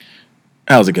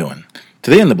How's it going?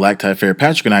 Today on the Black Tie Fair,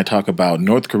 Patrick and I talk about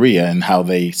North Korea and how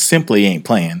they simply ain't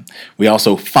playing. We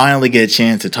also finally get a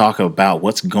chance to talk about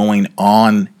what's going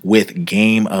on with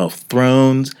Game of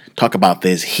Thrones, talk about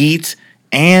this heat,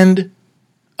 and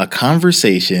a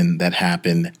conversation that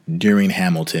happened during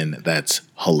Hamilton that's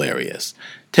hilarious.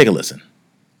 Take a listen.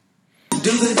 Do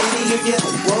the diddy if you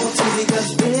want to,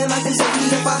 because then I can see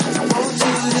if I want to.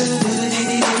 Do the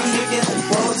diddy if you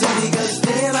want to, because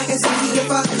then I can see if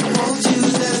I want to.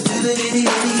 Just do the diddy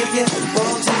if you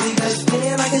want to, because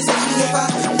then I can see if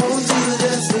I want to.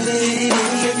 Just do the diddy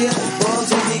if you want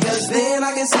to, because then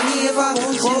I can see if I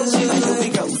want to. Here we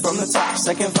go from the top,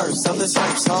 second verse of the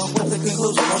song, start with the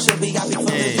conclusion. No should be happy.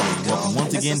 Hey, welcome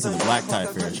once again to the Black Tie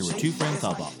Fair, show where two friends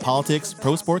talk about politics,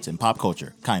 pro sports, and pop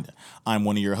culture. Kinda. I'm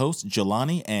one of your hosts,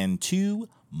 Jelani, and to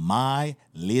my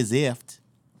left.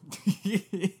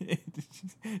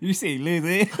 You say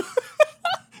left?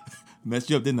 Messed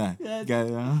you up, didn't I? Yes. Got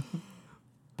it,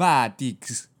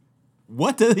 Batix.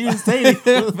 What did you say?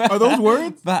 Are those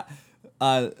words?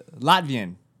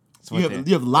 Latvian. You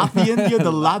have Latvian? You have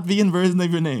the Latvian version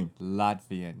of your name.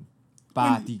 Latvian.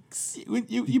 Batix.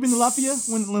 You been to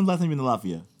Latvia? When's the last time you been to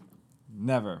Latvia?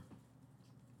 Never.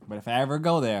 But if I ever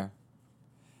go there,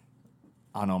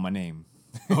 I'll know my name.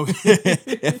 Okay.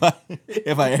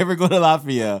 if I ever go to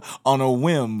Latvia on a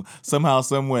whim, somehow,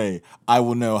 some way, I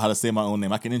will know how to say my own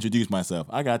name. I can introduce myself.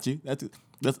 I got you. That's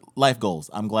life goals.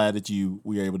 I'm glad that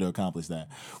we are able to accomplish that.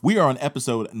 We are on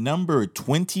episode number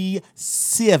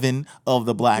 27 of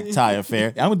the Black Tie Affair.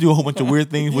 I'm gonna do a whole bunch of weird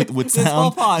things with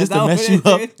sound just to mess you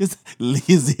up. Just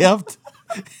left.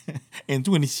 And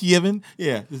 27,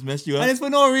 yeah, just mess you up. And it's for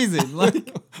no reason. Like,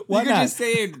 why you not? can just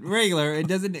say it regular. It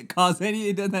doesn't it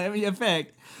doesn't have any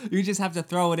effect. You just have to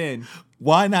throw it in.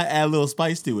 Why not add a little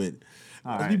spice to it?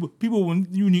 All right. People when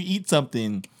you eat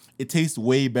something, it tastes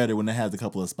way better when it has a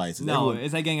couple of spices. No,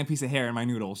 it's like getting a piece of hair in my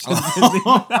noodles.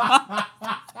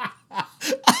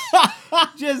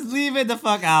 Just leave it the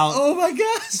fuck out. Oh my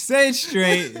gosh. Say it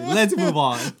straight. Let's move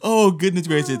on. Oh, goodness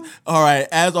gracious. All right.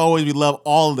 As always, we love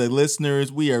all of the listeners.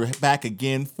 We are back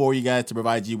again for you guys to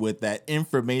provide you with that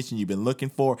information you've been looking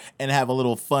for and have a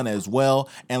little fun as well.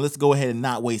 And let's go ahead and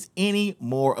not waste any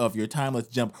more of your time. Let's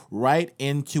jump right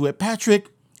into it. Patrick,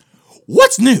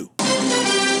 what's new?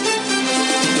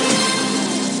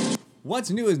 What's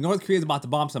new is North Korea's about to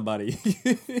bomb somebody.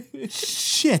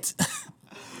 Shit.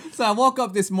 So I woke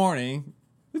up this morning.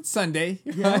 It's Sunday.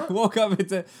 Yeah. I woke up.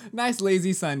 It's a nice,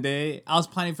 lazy Sunday. I was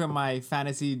planning for my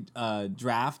fantasy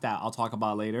draft that I'll talk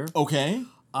about later. Okay.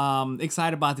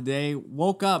 Excited about today.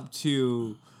 Woke up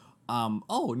to,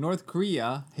 North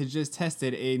Korea has just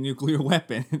tested a nuclear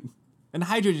weapon. An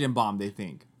hydrogen bomb, they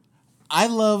think. I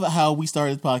love how we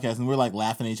started this podcast and we're like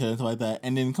laughing at each other and stuff like that.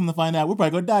 And then come to find out, we're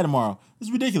probably going to die tomorrow. This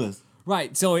is ridiculous.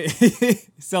 Right. So,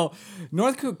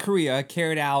 North Korea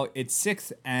carried out its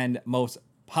sixth and most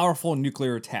powerful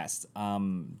nuclear test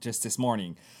just this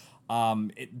morning.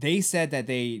 They said that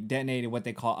they detonated what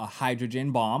they call a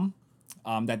hydrogen bomb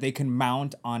that they can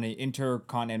mount on an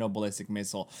intercontinental ballistic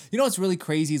missile. You know what's really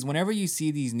crazy is whenever you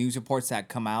see these news reports that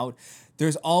come out,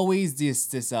 there's always this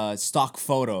stock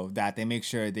photo that they make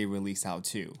sure they release out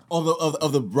too.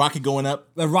 Of the rocket going up?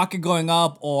 The rocket going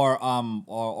up,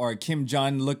 or Kim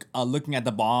Jong looking at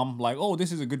the bomb, like, oh,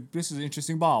 this is an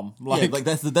interesting bomb. Like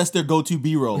that's their go-to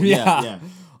B-roll. Yeah.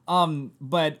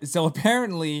 But so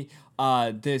apparently,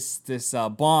 this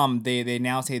bomb they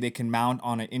now say they can mount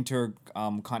on an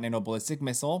intercontinental ballistic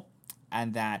missile,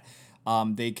 and that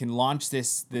they can launch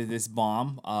this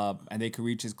bomb, and they can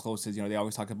reach as close as, they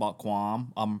always talk about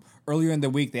Guam. Earlier in the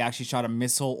week, they actually shot a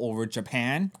missile over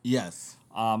Japan. Yes.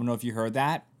 I don't know if you heard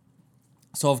that.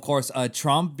 So, of course,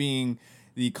 Trump, being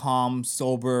the calm,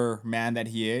 sober man that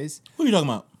he is. Who are you talking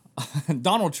about?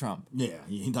 Donald Trump. Yeah,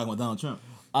 you talking about Donald Trump.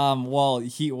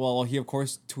 He of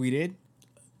course tweeted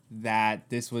that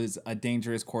this was a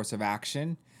dangerous course of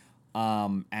action.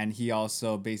 And he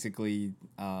also basically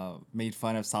made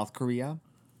fun of South Korea,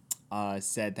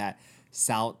 said that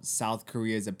South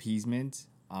Korea's appeasement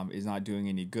is not doing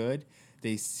any good.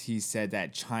 He said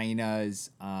that China has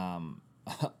not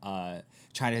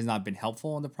been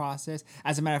helpful in the process.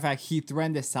 As a matter of fact, he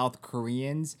threatened the South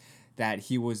Koreans that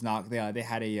he was not. They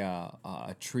had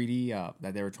a treaty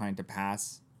that they were trying to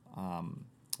pass,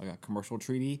 like a commercial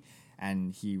treaty,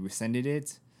 and he rescinded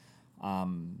it.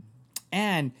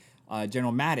 And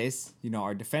General Mattis,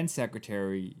 our defense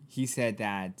secretary, he said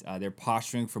that they're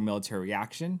posturing for military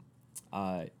action.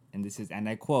 And this is, and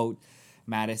I quote,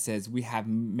 Mattis says, "We have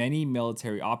many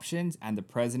military options, and the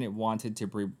president wanted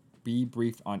to be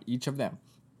briefed on each of them.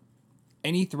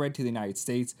 Any threat to the United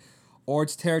States or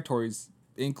its territories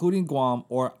including Guam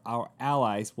or our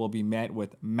allies, will be met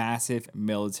with a massive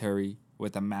military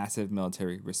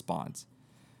response,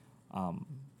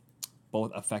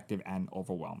 both effective and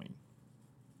overwhelming.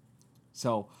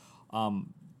 So,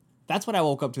 that's what I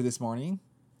woke up to this morning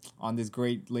on this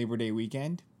great Labor Day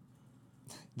weekend.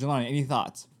 Jelani, any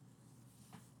thoughts?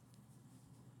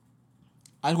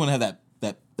 I just want to have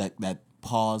that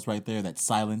pause right there, that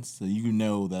silence, so you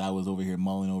know that I was over here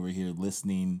mulling over here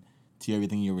listening to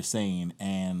everything you were saying,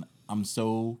 and I'm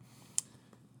so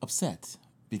upset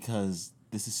because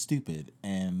this is stupid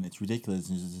and it's ridiculous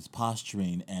and it's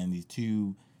posturing, and these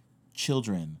two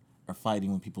children are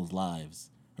fighting with people's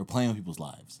lives or playing with people's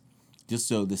lives just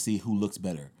so to see who looks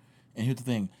better. And here's the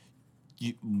thing.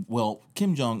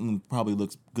 Kim Jong-un probably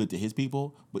looks good to his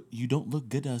people, but you don't look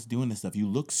good to us doing this stuff. You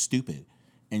look stupid,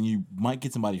 and you might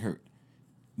get somebody hurt.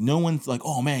 No one's like,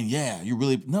 oh, man, yeah, you're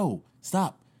really... No,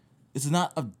 stop. This is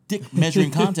not a dick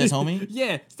measuring contest, homie.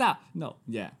 Yeah, stop. No,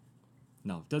 yeah.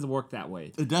 No, it doesn't work that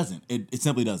way. It doesn't. It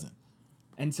simply doesn't.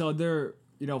 And so there,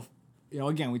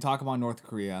 again, we talk about North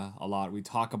Korea a lot. We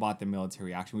talk about the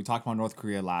military action. We talked about North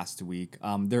Korea last week.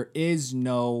 There is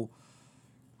no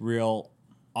real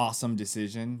awesome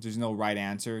decision. There's no right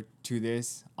answer to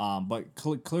this. But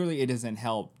clearly it doesn't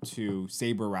help to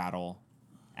saber rattle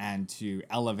and to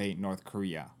elevate North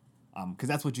Korea, because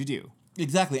that's what you do.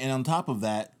 Exactly. And on top of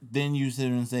that, then you sit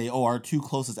there and say, oh, our two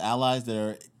closest allies that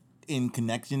are in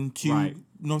connection to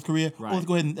North Korea, Right. well, let's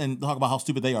go ahead and talk about how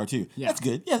stupid they are too. Yeah. That's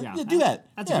good. Yeah, do that.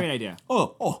 That's Yeah. a great idea.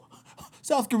 Oh,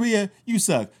 South Korea, you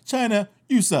suck. China,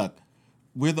 you suck.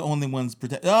 We're the only ones you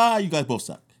guys both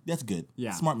suck. That's good.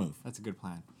 Yeah. Smart move. That's a good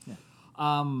plan.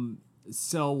 Yeah.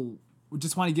 So we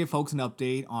just want to give folks an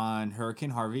update on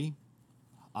Hurricane Harvey.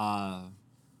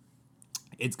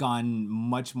 It's gone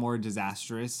much more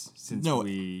disastrous since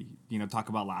we talked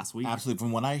about last week. Absolutely.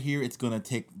 From what I hear, it's going to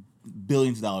take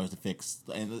billions of dollars to fix.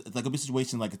 And it's like a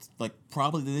situation like it's like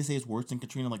probably they say it's worse than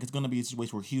Katrina. Like it's going to be a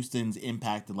situation where Houston's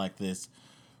impacted like this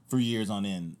for years on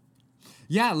end.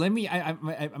 Yeah, let me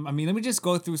just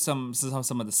go through some of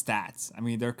the stats. I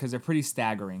mean, they're pretty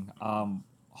staggering.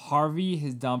 Harvey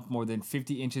has dumped more than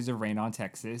 50 inches of rain on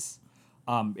Texas.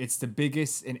 It's the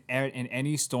biggest in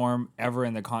any storm ever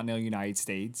in the continental United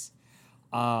States.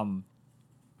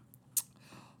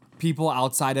 People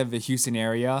outside of the Houston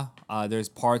area, there's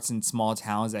parts in small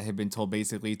towns that have been told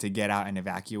basically to get out and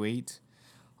evacuate.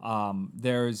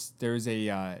 There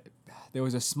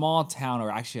was a small town,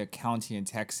 or actually a county in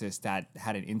Texas, that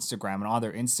had an Instagram, and on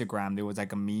their Instagram there was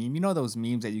like a meme. You know those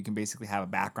memes that you can basically have a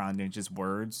background and just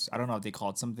words? I don't know if they call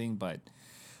it something, but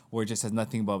where it just has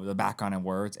nothing but the background and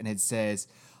words, and it says,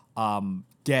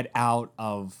 "Get out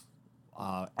of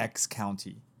X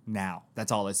county now."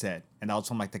 That's all it said, and that was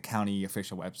from like the county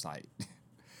official website.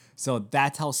 So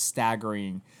that's how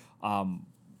staggering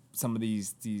some of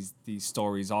these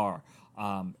stories are.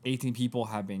 18 people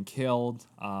have been killed.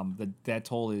 The death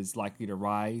toll is likely to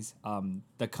rise.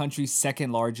 The country's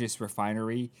second largest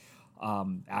refinery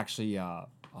actually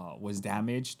was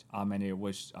damaged, and it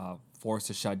was forced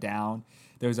to shut down.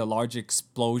 There was a large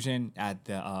explosion at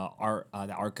the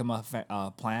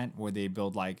Arkema plant where they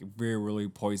build like really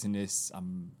poisonous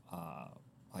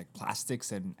like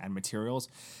plastics and materials.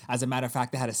 As a matter of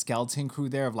fact, they had a skeleton crew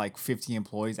there of like 50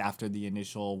 employees after the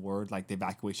initial word, like the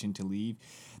evacuation to leave.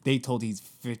 They told these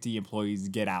 50 employees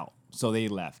get out. So they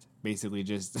left, basically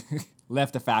just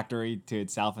left the factory to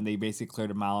itself, and they basically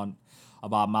cleared about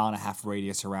a mile and a half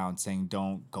radius around, saying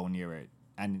don't go near it.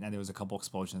 And there was a couple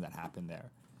explosions that happened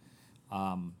there.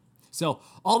 So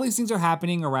all these things are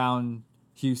happening around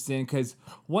Houston because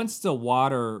once the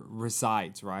water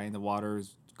resides, right, and the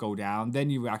waters go down, then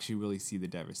you actually really see the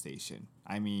devastation.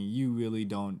 I mean, you really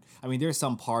don't. I mean, there's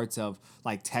some parts of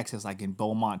like Texas, like in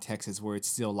Beaumont, Texas, where it's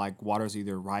still like water's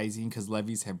either rising because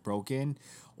levees have broken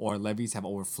or levees have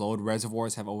overflowed,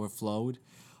 reservoirs have overflowed.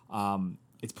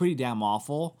 It's pretty damn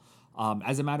awful.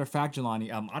 As a matter of fact,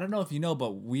 Jelani, I don't know if you know,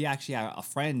 but we actually have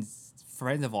friends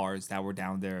of ours that were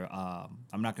down there.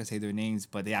 I'm not going to say their names,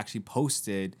 but they actually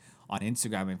posted on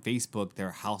Instagram and Facebook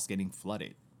their house getting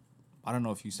flooded. I don't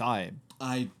know if you saw it.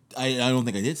 I don't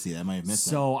think I did see that. I might have missed that.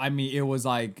 So, I mean, it was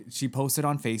like she posted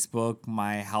on Facebook,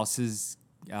 my house is,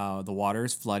 the water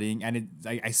is flooding. And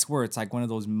I swear it's like one of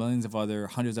those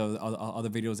hundreds of other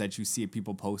videos that you see of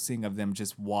people posting of them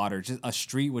just water, just a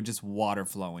street with just water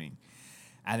flowing.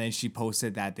 And then she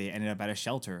posted that they ended up at a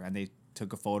shelter and they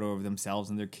took a photo of themselves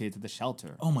and their kids at the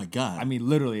shelter. Oh my God. I mean,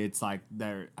 literally, it's like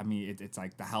it's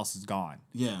like the house is gone.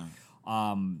 Yeah.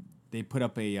 They put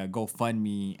up a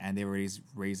GoFundMe and they raised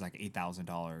like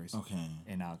 $8,000. Okay.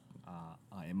 In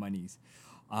monies.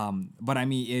 But I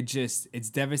mean, it's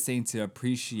devastating to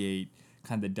appreciate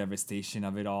kind of the devastation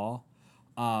of it all.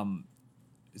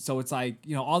 So it's like,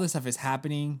 all this stuff is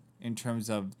happening in terms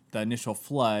of the initial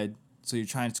flood. So you're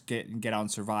trying to get out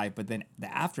and survive. But then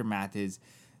the aftermath is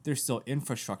there's still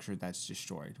infrastructure that's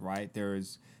destroyed, right?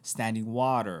 There's standing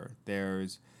water.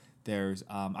 There's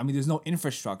no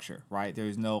infrastructure, right?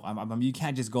 There's no, you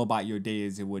can't just go about your day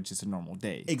as it would just a normal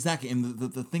day. Exactly. And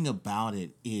the thing about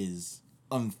it is,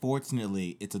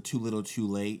 unfortunately, it's a too little too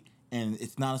late. And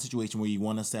it's not a situation where you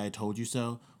want to say, I told you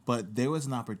so. But there was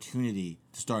an opportunity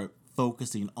to start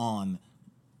focusing on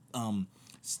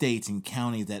states and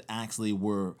counties that actually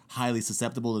were highly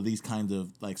susceptible to these kinds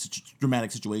of like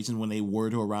dramatic situations when they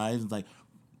were to arise. It's like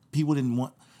people didn't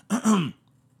want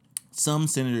some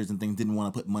senators and things didn't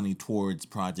want to put money towards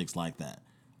projects like that.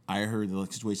 I heard the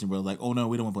situation where like, oh no,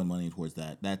 we don't want to put money towards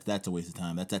that. That's a waste of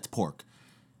time. That's pork.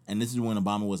 And this is when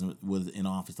Obama was in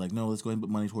office. Like, no, let's go ahead and put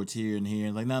money towards here and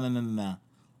here. Like, no,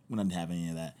 we're not having any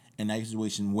of that. And that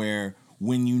situation where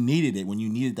when you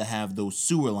needed to have those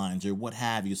sewer lines or what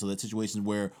have you, so that situation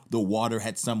where the water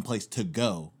had some place to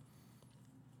go,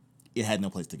 it had no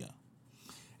place to go.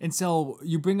 And so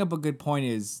you bring up a good point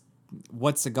is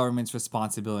what's the government's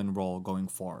responsibility and role going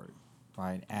forward,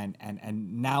 right? And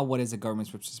now what is the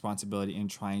government's responsibility in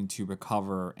trying to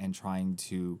recover and trying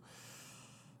to,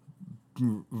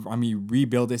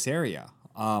 rebuild this area?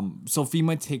 So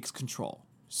FEMA takes control.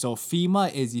 So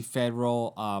FEMA is the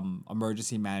Federal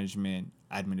Emergency Management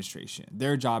Administration.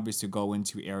 Their job is to go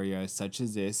into areas such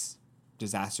as this,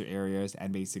 disaster areas,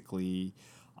 and basically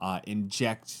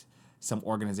inject some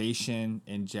organization,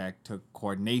 inject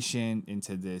coordination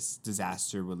into this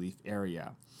disaster relief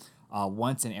area.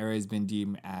 Once an area has been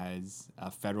deemed as a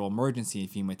federal emergency,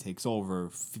 FEMA takes over.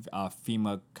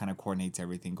 FEMA kind of coordinates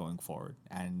everything going forward,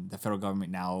 and the federal government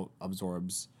now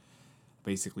absorbs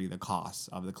basically the costs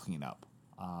of the cleanup.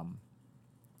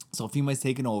 So FEMA has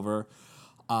taken over,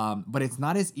 but it's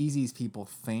not as easy as people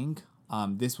think.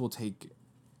 This will take,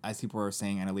 as people are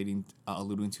saying and alluding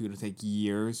to, it'll take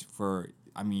years for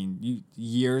the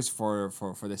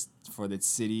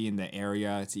city and the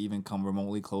area to even come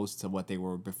remotely close to what they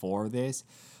were before this.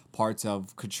 Parts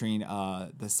of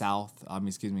Katrina, the South,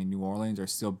 New Orleans, are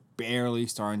still barely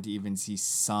starting to even see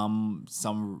some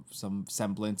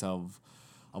semblance of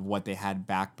what they had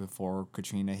back before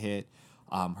Katrina hit.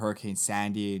 Hurricane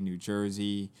Sandy in New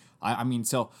Jersey.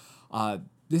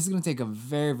 This is going to take a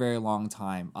very, very long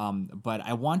time. But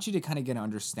I want you to kind of get an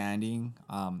understanding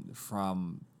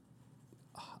from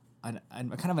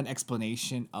kind of an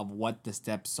explanation of what the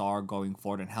steps are going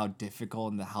forward and how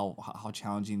difficult and how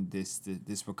challenging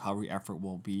this recovery effort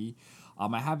will be.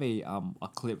 I have a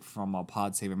clip from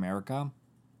Pod Save America.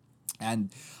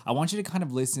 And I want you to kind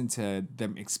of listen to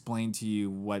them explain to you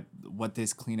what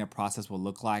this cleanup process will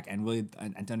look like and really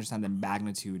and to understand the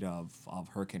magnitude of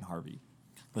Hurricane Harvey.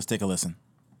 Let's take a listen.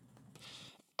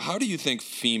 How do you think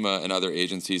FEMA and other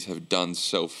agencies have done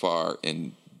so far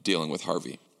in dealing with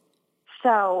Harvey?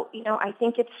 So, I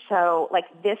think it's so, like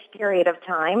this period of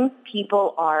time,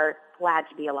 people are glad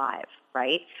to be alive,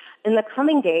 right? In the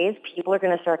coming days, people are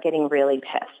going to start getting really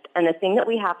pissed. And the thing that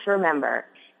we have to remember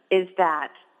is that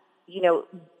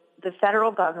the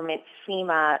federal government,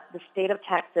 FEMA, the state of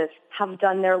Texas have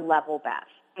done their level best.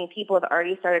 People have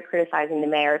already started criticizing the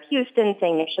mayor of Houston,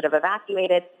 saying they should have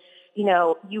evacuated.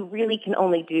 You really can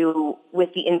only do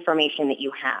with the information that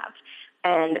you have.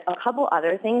 And a couple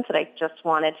other things that I just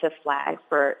wanted to flag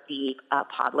for the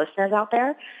pod listeners out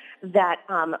there, that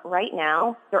right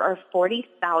now there are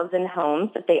 40,000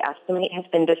 homes that they estimate has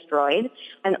been destroyed,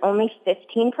 and only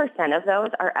 15% of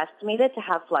those are estimated to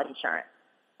have flood insurance.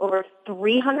 Over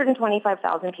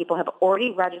 325,000 people have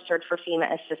already registered for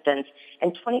FEMA assistance,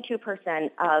 and 22%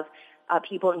 of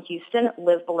people in Houston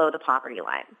live below the poverty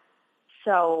line.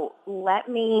 So let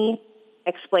me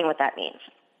explain what that means.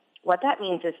 What that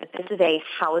means is that this is a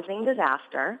housing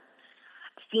disaster.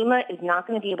 FEMA is not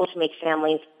going to be able to make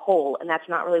families whole, and that's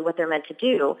not really what they're meant to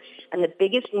do. And the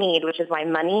biggest need, which is why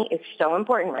money is so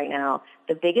important right now,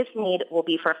 the biggest need will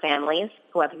be for families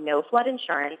who have no flood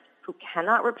insurance, who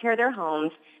cannot repair their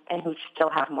homes, and who still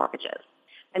have mortgages.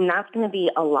 And that's going to be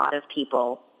a lot of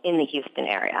people in the Houston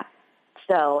area.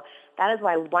 So that is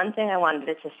why one thing I wanted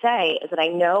to say is that I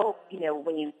know,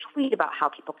 when you tweet about how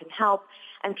people can help,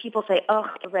 and people say, oh,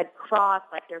 the Red Cross,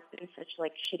 like there's been such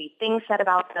shitty things said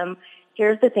about them.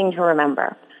 Here's the thing to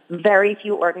remember. Very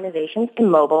few organizations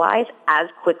can mobilize as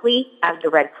quickly as the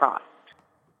Red Cross.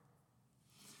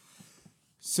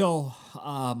 So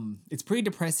it's pretty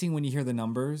depressing when you hear the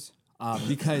numbers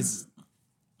because,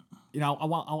 I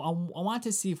want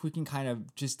to see if we can kind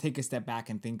of just take a step back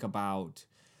and think about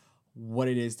what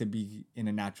it is to be in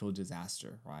a natural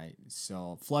disaster, right?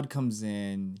 So flood comes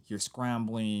in, you're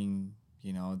scrambling,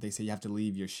 you know, they say you have to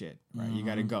leave your shit, right? You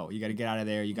got to go. You got to get out of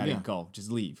there. You got to go.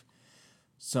 Just leave.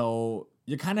 So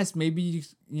you're kind of maybe,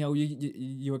 you know,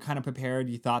 you were kind of prepared.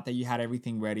 You thought that you had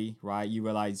everything ready, right? You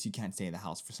realize you can't stay in the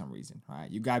house for some reason, right?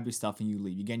 You grab your stuff and you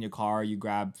leave. You get in your car, you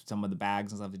grab some of the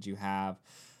bags and stuff that you have.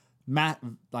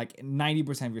 Like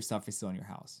 90% of your stuff is still in your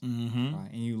house, right?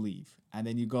 And you leave. And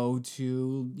then you go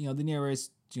to, you know, the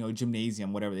nearest, you know,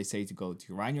 gymnasium, whatever they say to go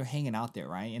to, right? And you're hanging out there,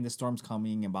 right? And the storm's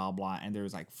coming and blah, blah. And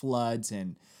there's like floods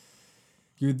and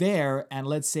you're there, and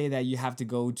let's say that you have to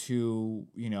go to,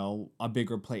 you know, a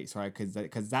bigger place, right?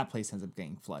 Because that place ends up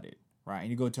getting flooded, right? And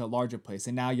you go to a larger place,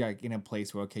 and now you're like in a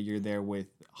place where, okay, you're there with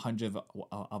hundreds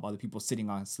of other people sleeping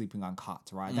on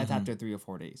cots, right? That's after 3 or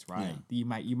 4 days, right?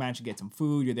 Yeah. You manage to get some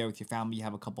food, you're there with your family, you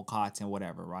have a couple cots and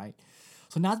whatever, right?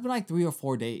 So now it's been like 3 or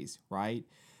 4 days, right?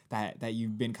 That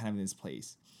you've been kind of in this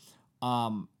place.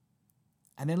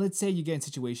 And then let's say you get in a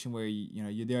situation where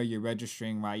you're there, you're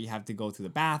registering, right? You have to go to the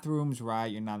bathrooms, right?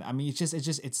 You're not. I mean,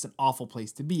 it's an awful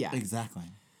place to be at. Exactly.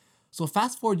 So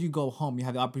fast forward, you go home. You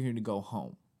have the opportunity to go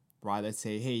home, right? Let's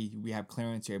say, hey, we have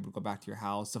clearance. You're able to go back to your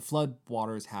house. The flood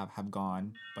waters have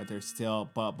gone, but there's still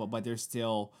there's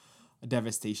still a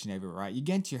devastation everywhere, right? You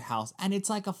get into your house, and it's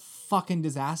like a fucking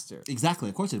disaster. Exactly.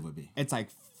 Of course it would be. It's like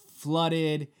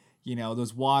flooded. You know,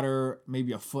 there's water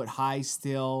maybe a foot high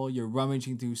still. You're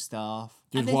rummaging through stuff.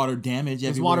 There's water damage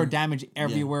everywhere. There's water damage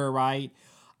everywhere, right?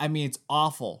 I mean, it's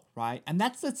awful, right? And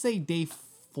that's, let's say, day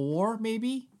 4,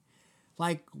 maybe.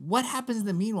 Like, what happens in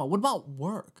the meanwhile? What about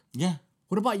work? Yeah.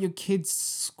 What about your kids'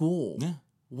 school? Yeah.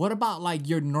 What about, like,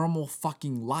 your normal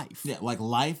fucking life? Yeah, like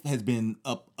life has been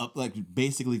up, like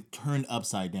basically turned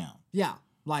upside down. Yeah.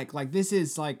 Like this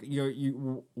is like where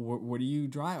do you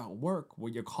drive? Work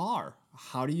with your car.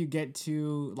 How do you get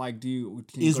to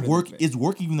Is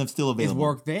work even still available? Is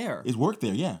work there? Is work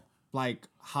there? Yeah. Like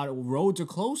roads are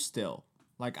closed still.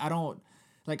 Like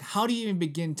how do you even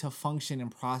begin to function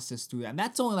and process through that? And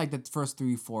that's only like the first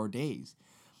 3-4 days.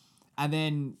 And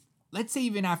then let's say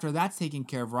even after that's taken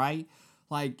care of, right?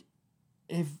 Like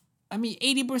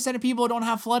 80% of people don't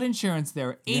have flood insurance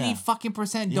there.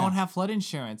 80% don't have flood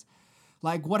insurance.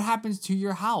 Like, what happens to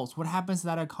your house? What happens to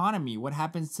that economy? What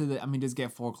happens to does it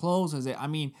get foreclosed?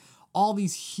 All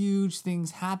these huge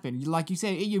things happen. Like you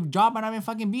said, your job might not even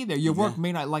fucking be there. Your work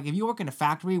may not, like, if you work in a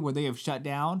factory where they have shut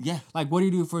down, like, what do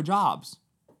you do for jobs?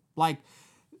 Like,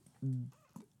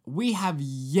 we have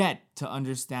yet to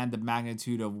understand the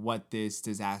magnitude of what this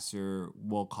disaster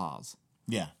will cause.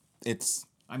 Yeah. This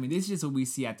is just what we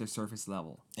see at the surface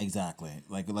level. Exactly.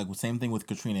 Like same thing with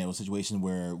Katrina. It was a situation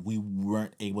where we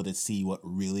weren't able to see what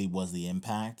really was the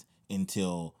impact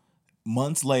until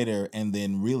months later, and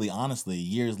then really honestly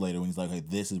years later when he's like, hey,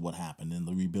 this is what happened, and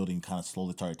the rebuilding kind of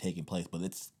slowly started taking place. But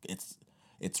it's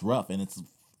rough, and it's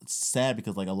sad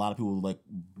because like a lot of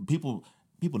people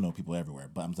people know people everywhere,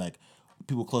 but I'm like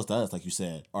people close to us, like you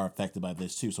said, are affected by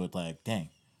this too. So it's like, dang.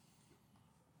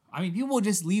 People will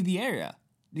just leave the area.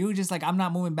 You were just like, I'm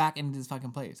not moving back into this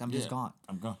fucking place. I'm just gone.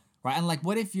 I'm gone. Right? And like,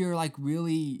 what if you're like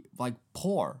really like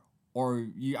poor, or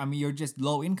you're just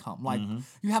low income? Like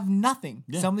you have nothing.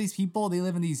 Yeah. Some of these people, they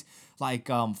live in these like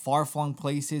far-flung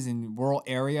places in rural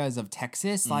areas of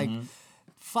Texas. Like,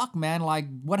 fuck, man. Like,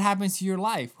 what happens to your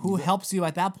life? Who helps you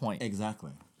at that point?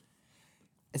 Exactly.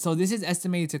 So this is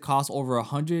estimated to cost over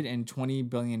 $120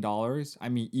 billion.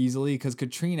 Easily, because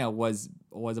Katrina was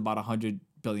about $100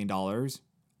 billion.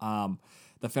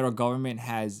 The federal government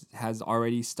has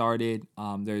already started.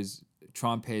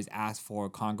 Trump has asked for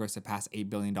Congress to pass $8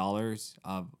 billion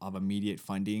of immediate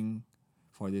funding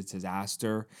for this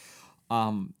disaster.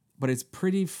 But it's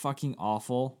pretty fucking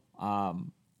awful.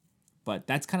 But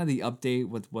that's kind of the update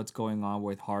with what's going on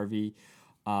with Harvey.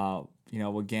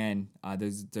 Again,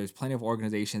 there's plenty of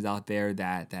organizations out there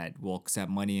that will accept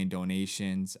money and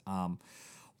donations.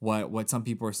 What some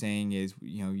people are saying is,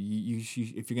 you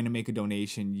should, if you're gonna make a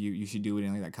donation, you should do it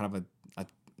in like that kind of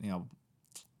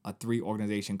a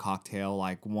 3-organization cocktail.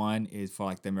 Like, one is for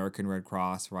like the American Red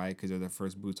Cross, right? Because they're the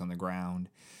first boots on the ground.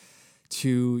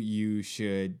 2, you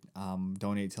should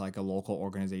donate to like a local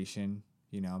organization,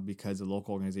 because the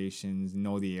local organizations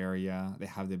know the area, they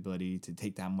have the ability to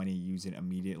take that money, use it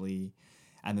immediately.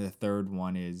 And then the third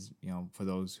one is, for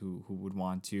those who would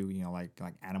want to, like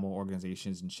animal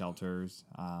organizations and shelters.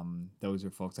 Those are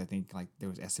folks, I think, like there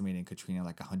was estimated in Katrina,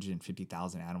 like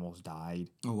 150,000 animals died.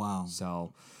 Oh, wow.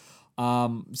 So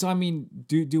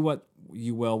do what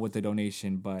you will with the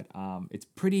donation, but it's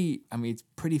pretty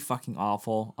fucking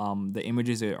awful. The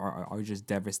images are just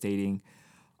devastating.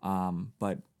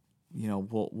 But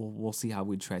we'll see how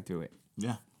we tread through it.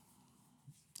 Yeah.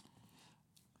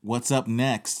 What's up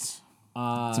next?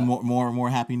 Some more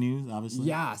happy news, obviously.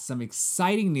 Yeah, some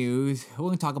exciting news. We're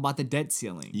going to talk about the debt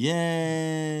ceiling.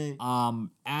 Yay!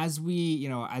 As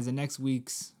the next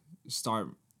weeks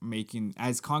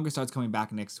as Congress starts coming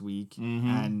back next week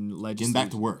and legislation back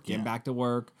to work, getting back to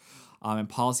work, and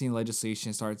policy and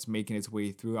legislation starts making its way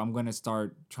through, I'm going to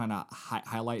start trying to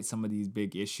highlight some of these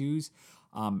big issues.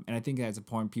 And I think that's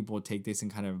important people take this in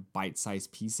kind of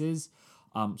bite-sized pieces.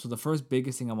 So the first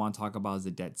biggest thing I want to talk about is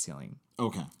the debt ceiling.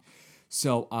 Okay.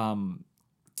 So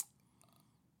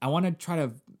I want to try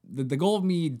to, the goal of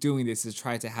me doing this is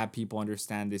try to have people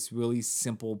understand this really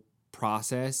simple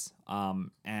process,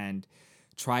 and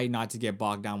try not to get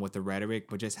bogged down with the rhetoric,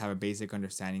 but just have a basic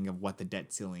understanding of what the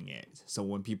debt ceiling is. So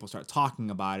when people start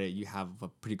talking about it, you have a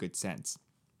pretty good sense.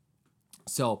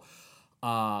 So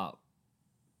let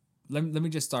me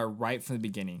just start right from the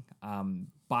beginning.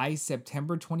 By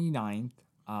September 29th,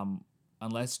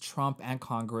 unless Trump and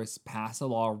Congress pass a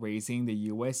law raising the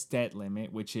U.S. debt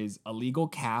limit, which is a legal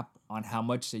cap on how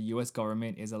much the U.S.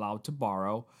 government is allowed to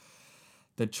borrow,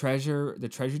 the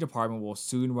Treasury Department will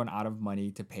soon run out of money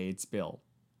to pay its bill,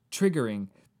 triggering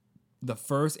the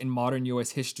first in modern U.S.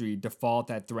 history default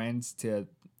that threatens to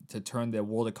turn the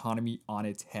world economy on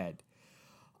its head.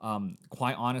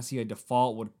 Quite honestly, a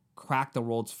default would crack the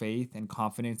world's faith and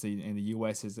confidence in the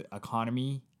U.S.'s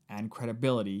economy and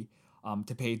credibility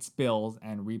to pay its bills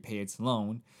and repay its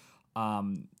loan.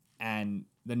 And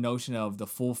the notion of the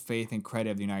full faith and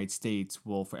credit of the United States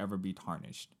will forever be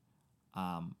tarnished.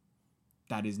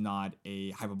 That is not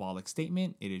a hyperbolic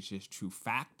statement. It is just true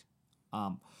fact.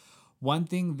 One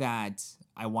thing that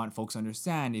I want folks to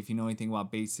understand, if you know anything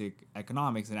about basic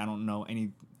economics, and I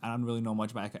don't really know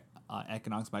much about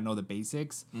economics, but I know the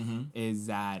basics, is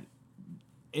that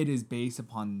it is based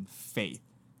upon faith.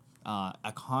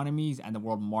 Economies and the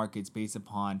world markets based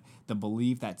upon the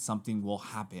belief that something will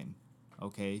happen.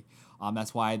 Okay,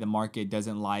 that's why the market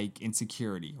doesn't like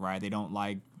insecurity, right? They don't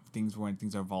like things when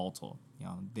things are volatile.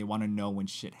 They want to know when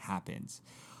shit happens.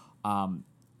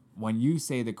 When you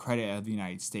say the credit of the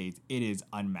United States, it is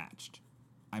unmatched.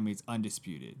 I mean, it's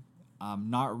undisputed.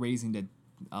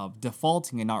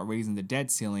 Defaulting and not raising the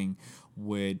debt ceiling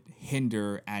would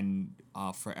hinder and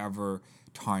forever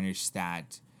tarnish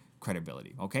that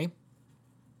credibility. Okay.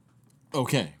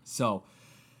 So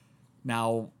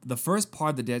now the first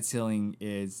part of the debt ceiling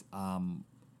is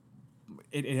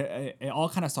it all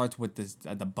kind of starts with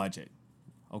the budget.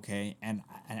 Okay, and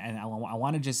I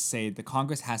want to just say the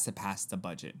Congress has to pass the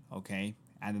budget, okay,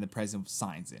 and then the president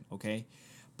signs it, okay.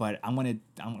 But I'm gonna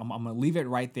leave it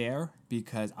right there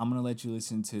because I'm gonna let you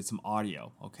listen to some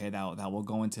audio, okay, that will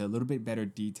go into a little bit better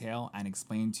detail and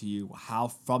explain to you how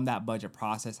from that budget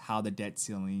process how the debt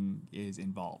ceiling is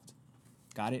involved.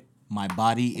 Got it? My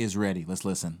body is ready. Let's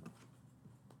listen.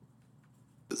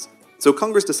 So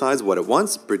Congress decides what it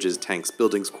wants: bridges, tanks,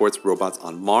 buildings, courts, robots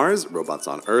on Mars, robots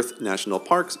on Earth, national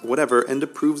parks, whatever, and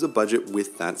approves a budget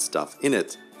with that stuff in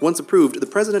it. Once approved, the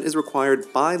president is required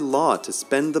by law to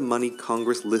spend the money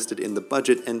Congress listed in the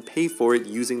budget and pay for it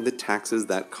using the taxes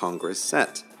that Congress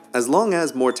set. As long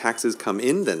as more taxes come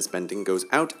in than spending goes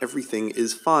out, everything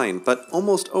is fine, but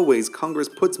almost always Congress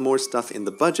puts more stuff in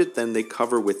the budget than they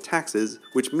cover with taxes,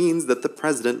 which means that the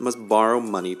president must borrow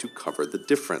money to cover the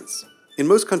difference. In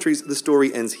most countries, the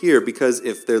story ends here because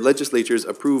if their legislatures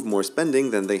approve more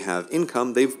spending than they have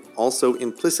income, they've also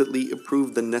implicitly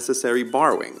approved the necessary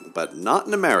borrowing, but not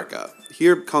in America.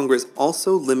 Here, Congress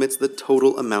also limits the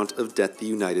total amount of debt the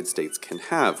United States can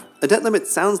have. A debt limit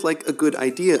sounds like a good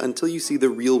idea until you see the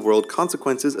real-world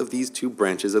consequences of these two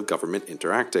branches of government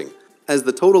interacting. As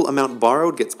the total amount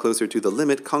borrowed gets closer to the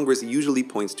limit, Congress usually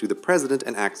points to the president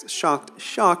and acts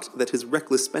shocked that his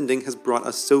reckless spending has brought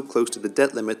us so close to the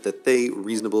debt limit that they,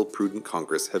 reasonable, prudent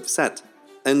Congress, have set.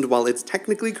 And while it's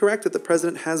technically correct that the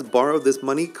president has borrowed this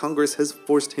money, Congress has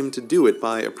forced him to do it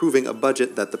by approving a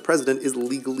budget that the president is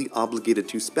legally obligated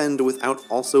to spend without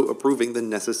also approving the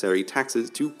necessary taxes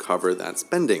to cover that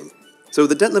spending. So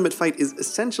the debt limit fight is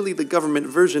essentially the government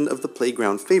version of the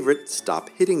playground favorite, Stop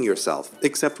Hitting Yourself,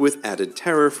 except with added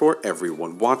terror for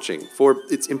everyone watching. For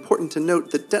it's important to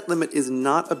note that debt limit is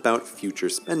not about future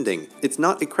spending. It's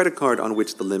not a credit card on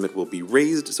which the limit will be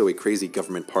raised so a crazy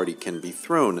government party can be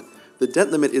thrown. The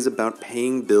debt limit is about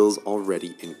paying bills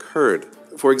already incurred.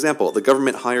 For example, the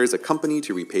government hires a company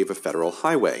to repave a federal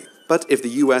highway. But if the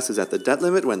US is at the debt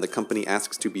limit when the company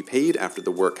asks to be paid after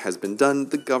the work has been done,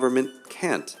 the government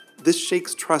can't. This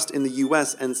shakes trust in the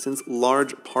US, and since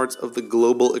large parts of the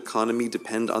global economy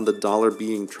depend on the dollar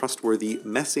being trustworthy,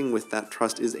 messing with that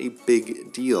trust is a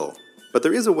big deal. But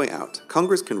there is a way out.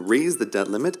 Congress can raise the debt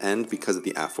limit, and because of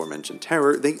the aforementioned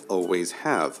terror, they always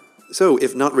have. So,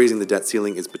 if not raising the debt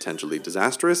ceiling is potentially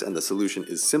disastrous and the solution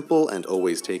is simple and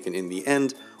always taken in the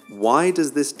end, why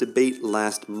does this debate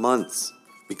last months?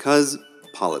 Because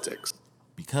politics.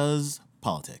 Because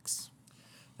politics.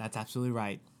 That's absolutely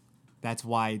right. That's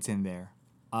why it's in there.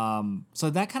 So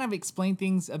that kind of explained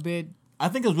things a bit. I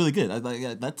think it was really good.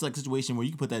 That's like a situation where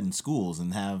you can put that in schools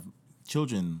and have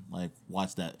children like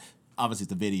watch that. Obviously,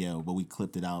 it's a video, but we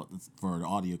clipped it out for the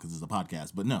audio because it's a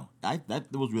podcast. But no,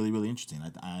 that was really, really interesting.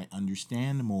 I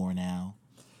understand more now.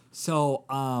 So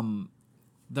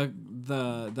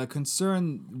the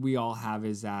concern we all have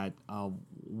is that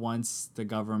once the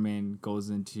government goes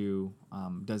into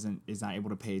is not able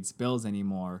to pay its bills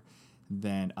anymore,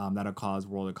 then that'll cause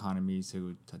world economies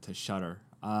to shudder.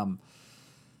 I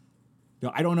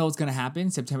don't know what's going to happen.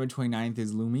 September 29th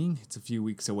is looming. It's a few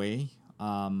weeks away.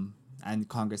 And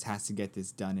Congress has to get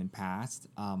this done and passed.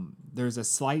 There's a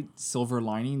slight silver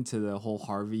lining to the whole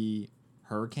Harvey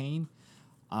hurricane,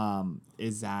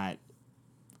 is that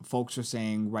folks are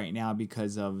saying right now,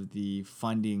 because of the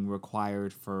funding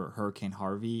required for Hurricane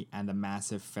Harvey and the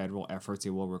massive federal efforts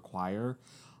it will require,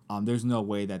 there's no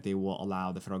way that they will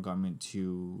allow the federal government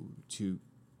to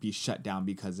be shut down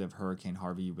because of Hurricane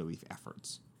Harvey relief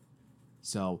efforts.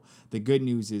 So the good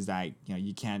news is that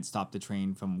you can't stop the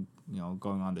train from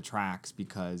going on the tracks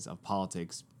because of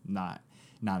politics, not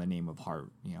in the name of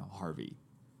Harvey.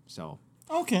 So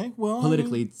Okay, well,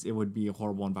 politically, it would be a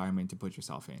horrible environment to put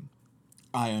yourself in.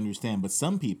 I understand, but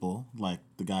some people, like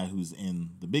the guy who's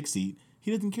in the big seat,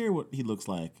 he doesn't care what he looks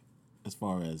like as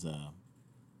far as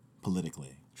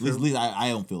politically. At least I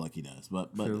don't feel like he does,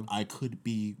 but True. I could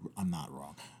be. I'm not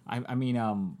wrong. I mean,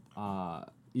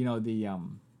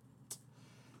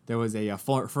 there was a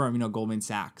firm, Goldman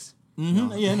Sachs.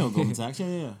 Mm-hmm. Yeah, I know Goldman Sachs.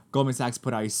 Yeah. Goldman Sachs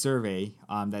put out a survey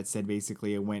that said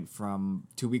basically it went from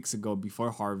 2 weeks ago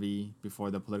before Harvey, before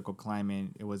the political climate,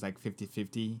 it was like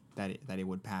 50-50 that it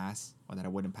would pass or that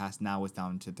it wouldn't pass. Now it's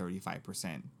down to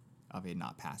 35% of it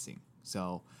not passing.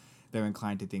 So they're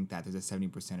inclined to think that there's a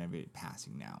 70% of it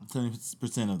passing now.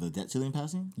 70% of the debt ceiling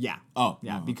passing? Yeah. Oh.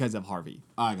 Yeah, because of Harvey.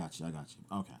 I got you.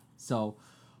 Okay. So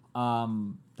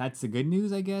that's the good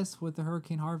news, I guess, with the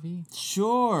Hurricane Harvey.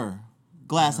 Sure.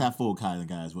 Glass half full kind of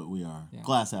guys, what we are. Yeah.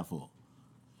 Glass half full.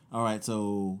 All right,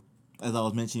 so as I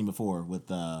was mentioning before with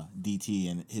DT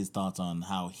and his thoughts on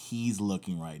how he's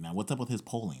looking right now, what's up with his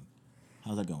polling?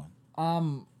 How's that going?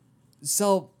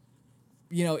 So,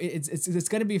 it's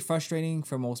going to be frustrating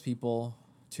for most people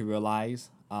to realize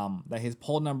that his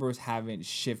poll numbers haven't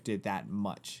shifted that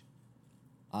much.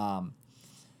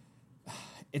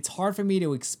 It's hard for me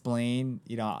to explain.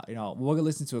 We're gonna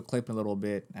listen to a clip in a little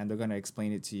bit, and they're gonna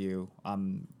explain it to you.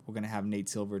 We're gonna have Nate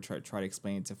Silver try to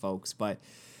explain it to folks, but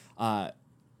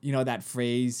that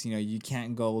phrase, you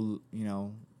can't go,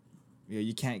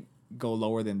 you can't go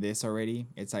lower than this already.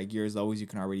 It's like you're as low as you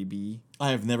can already be.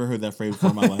 I have never heard that phrase before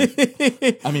in my life.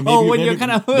 I mean,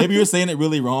 maybe you're saying it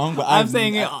really wrong, but I'm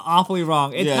saying it awfully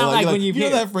wrong. It's kind of like when you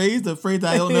hit that phrase, the phrase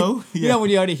that I don't know. Yeah. When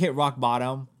you already hit rock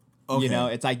bottom.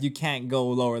 Okay. It's like you can't go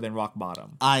lower than rock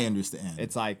bottom. I understand.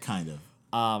 It's like kind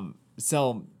of.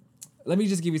 So let me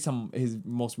just give you his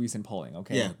most recent polling,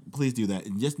 okay? Yeah, please do that.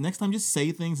 And just next time, just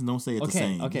say things and don't say it the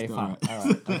same. Okay, fine. All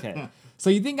right. Okay. So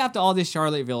you think after all this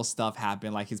Charlottesville stuff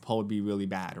happened, like his poll would be really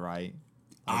bad, right?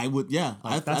 I would, yeah.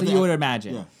 That's what you would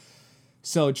imagine. Yeah.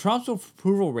 So Trump's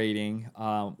approval rating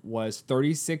was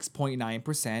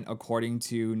 36.9% according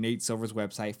to Nate Silver's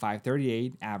website,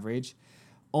 538 average,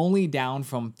 only down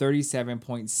from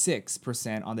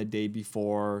 37.6% on the day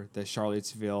before the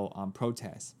Charlottesville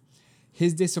protests.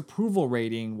 His disapproval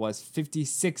rating was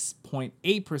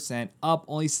 56.8%, up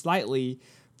only slightly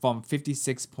from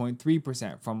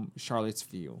 56.3% from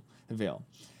Charlottesville.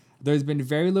 There's been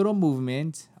very little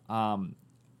movement,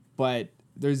 but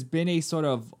there's been a sort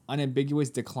of unambiguous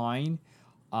decline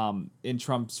in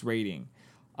Trump's rating.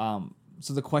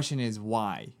 So the question is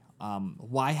why?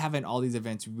 Why haven't all these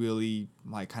events really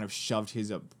kind of shoved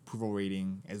his approval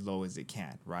rating as low as it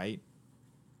can, right?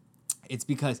 It's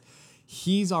because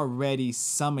he's already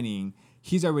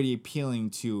appealing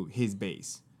to his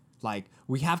base.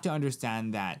 We have to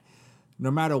understand that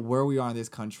no matter where we are in this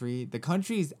country, the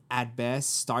country at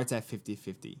best starts at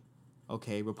 50-50.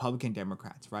 Okay, Republican,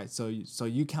 Democrats, right? So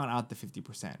you count out the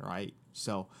 50%, right?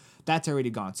 So that's already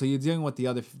gone. So you're dealing with the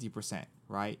other 50%,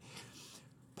 right?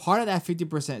 Part of that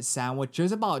 50% sandwich,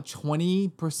 there's about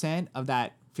 20% of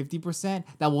that 50%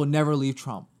 that will never leave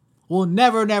Trump. Will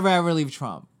never, ever leave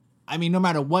Trump. I mean, no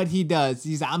matter what he does,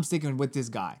 he's like, I'm sticking with this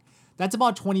guy. That's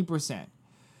about 20%.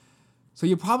 So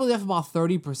you're probably left about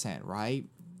 30%, right?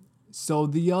 So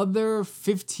the other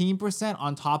 15%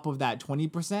 on top of that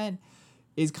 20%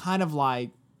 is kind of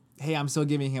like, hey, I'm still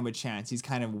giving him a chance. He's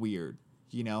kind of weird,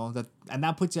 and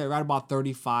that puts you at right about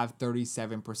 35,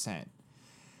 37%.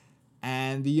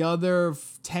 And the other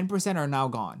 10% are now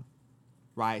gone,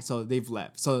 right? So they've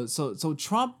left. So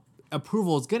Trump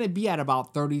approval is going to be at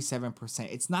about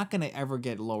 37%. It's not going to ever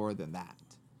get lower than that.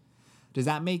 Does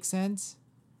that make sense?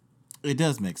 It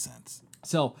does make sense.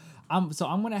 So I'm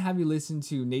going to have you listen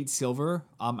to Nate Silver,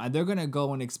 and they're going to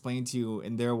go and explain to you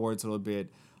in their words a little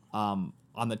bit on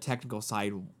the technical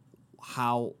side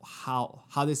how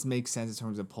this makes sense in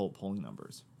terms of polling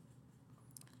numbers.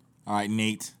 All right,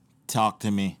 Nate, talk to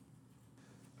me.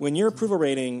 When your approval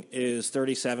rating is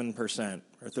 37%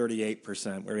 or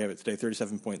 38%, where we have it today,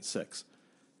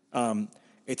 37.6,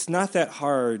 it's not that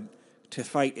hard to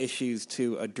fight issues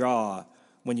to a draw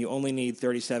when you only need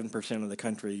 37% of the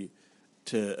country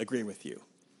to agree with you.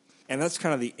 And that's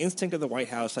kind of the instinct of the White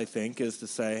House, I think, is to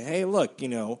say, hey, look,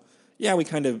 we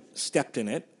kind of stepped in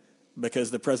it because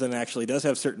the president actually does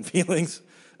have certain feelings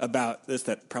about this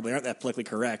that probably aren't that politically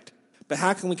correct. But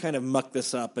how can we kind of muck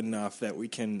this up enough that we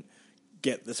can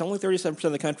get this only 37%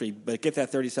 of the country, but get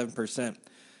that 37%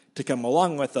 to come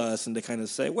along with us and to kind of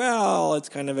say, well, it's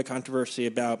kind of a controversy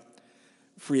about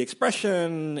free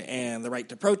expression and the right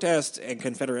to protest and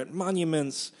Confederate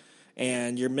monuments,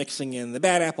 and you're mixing in the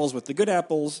bad apples with the good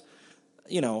apples.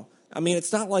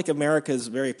 It's not like America's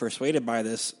very persuaded by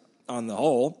this on the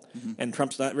whole, and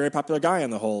Trump's not a very popular guy on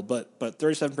the whole, but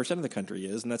 37% of the country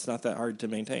is, and that's not that hard to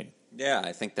maintain. Yeah,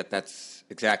 I think that's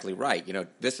exactly right.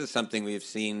 This is something we've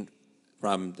seen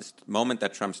from the moment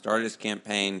that Trump started his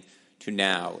campaign to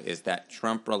now, is that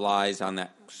Trump relies on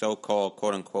that so-called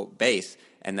quote-unquote base,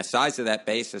 and the size of that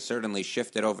base has certainly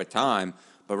shifted over time,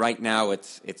 but right now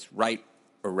it's right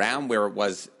around where it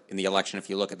was in the election if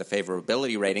you look at the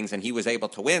favorability ratings, and he was able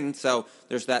to win, so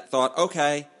there's that thought,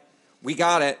 okay, we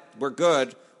got it, we're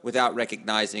good, without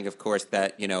recognizing, of course,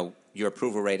 that, your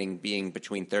approval rating being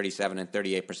between 37 and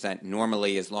 38%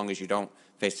 normally, as long as you don't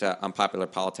face an unpopular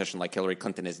politician like Hillary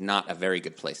Clinton, is not a very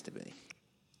good place to be.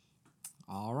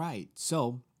 All right.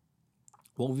 So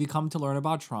what we've come to learn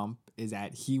about Trump is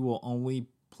that he will only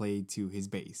play to his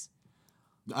base.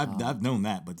 I've known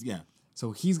that, but yeah.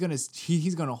 So he's gonna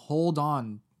hold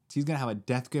on. He's gonna have a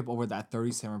death grip over that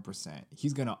 37%.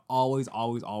 He's gonna always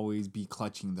be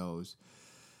clutching those,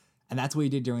 and that's what he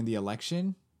did during the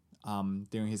election,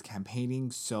 during his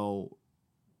campaigning. So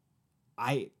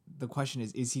the question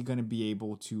is he gonna be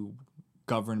able to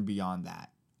govern beyond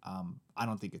that? I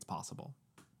don't think it's possible.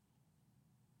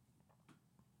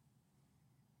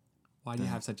 Why do you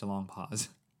have such a long pause?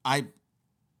 I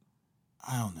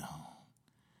don't know.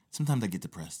 Sometimes I get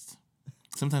depressed.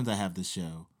 Sometimes I have this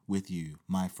show with you,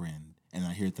 my friend, and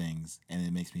I hear things, and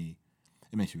it makes me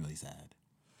really sad.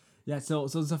 Yeah, so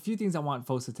there's a few things I want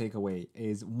folks to take away.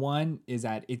 One is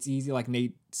that it's easy, like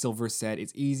Nate Silver said,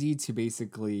 it's easy to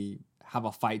basically have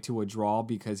a fight to a draw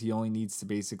because he only needs to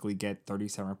basically get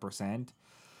 37%.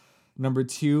 Number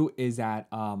two is that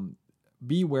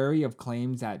be wary of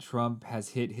claims that Trump has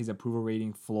hit his approval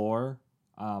rating floor.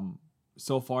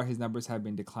 So far, his numbers have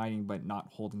been declining but not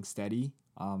holding steady.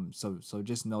 So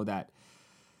just know that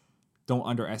don't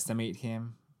underestimate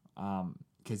him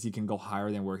because he can go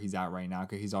higher than where he's at right now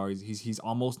because he's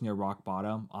almost near rock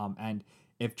bottom. And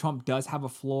if Trump does have a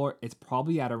floor, it's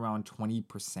probably at around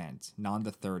 20%, not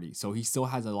the 30%. So he still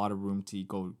has a lot of room to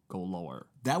go lower.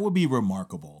 That would be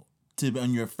remarkable to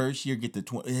on your first year get to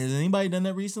 20. Has anybody done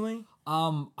that recently?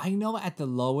 I know at the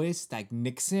lowest, like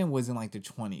Nixon was in like the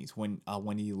 20s when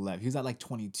he left. He was at like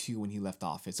 22 when he left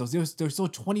office. So there's still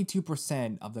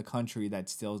 22% of the country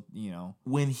that's still,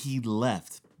 When he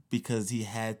left because he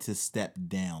had to step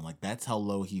down. Like that's how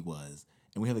low he was.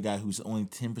 And we have a guy who's only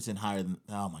 10% higher than,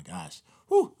 oh my gosh.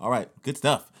 Whew. All right. Good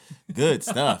stuff. Good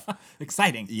stuff.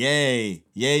 Exciting. Yay.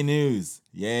 Yay news.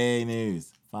 Yay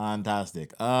news.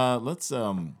 Fantastic. Let's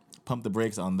pump the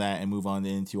brakes on that and move on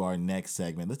into our next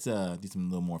segment. Let's do something a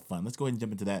little more fun. Let's go ahead and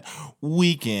jump into that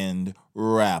weekend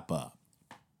wrap up.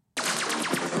 Look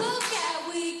at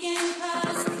Weekend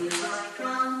Plus,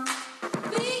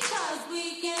 because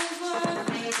weekends were.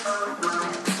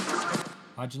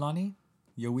 Jelani,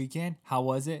 your weekend, how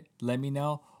was it? Let me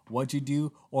know what you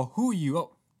do or who you.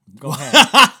 Oh, go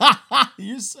ahead.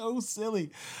 You're so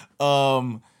silly.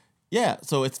 Yeah.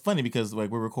 So it's funny because like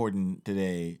we're recording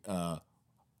today.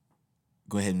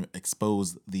 Go ahead and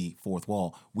expose the fourth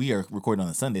wall. We are recording on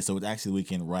a Sunday, so it's actually the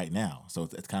weekend right now. So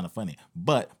it's kind of funny.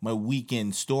 But my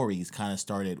weekend stories kind of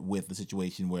started with the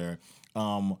situation where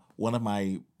one of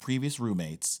my previous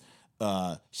roommates,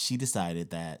 she decided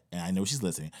that, and I know she's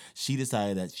listening, she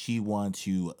decided that she wanted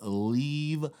to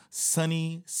leave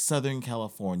sunny Southern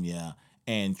California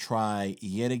and try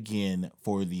yet again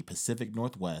for the Pacific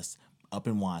Northwest up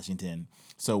in Washington.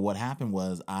 So what happened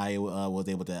was I was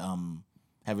able to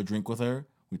have a drink with her.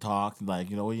 We talked, like,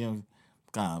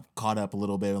 kind of caught up a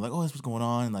little bit. Like, oh, this was going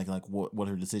on, like what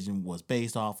her decision was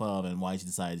based off of, and why she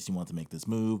decided she wanted to make this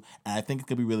move. And I think it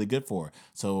could be really good for her.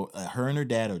 So her and her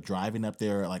dad are driving up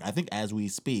there, like I think as we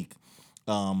speak,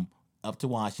 up to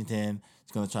Washington.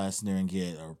 She's gonna try to sit there and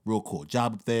get a real cool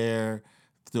job up there.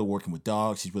 Still working with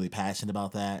dogs. She's really passionate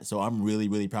about that. So I'm really,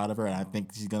 really proud of her, and I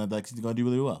think she's gonna do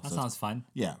really well. That So sounds fun.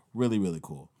 yeah, really, really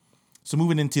cool. So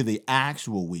moving into the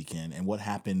actual weekend and what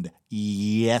happened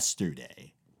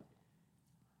yesterday.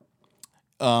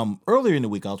 Earlier in the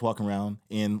week, I was walking around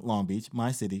in Long Beach,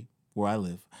 my city, where I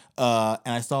live, and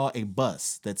I saw a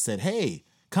bus that said, "Hey,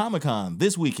 Comic-Con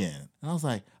this weekend." And I was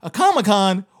like, "A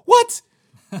Comic-Con? What?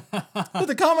 There's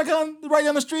a Comic-Con right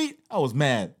down the street?" I was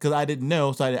mad because I didn't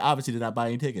know, so I obviously did not buy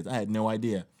any tickets. I had no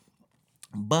idea.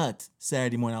 But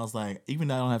Saturday morning, I was like, even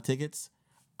though I don't have tickets,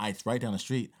 it's right down the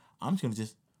street. I'm just gonna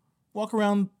walk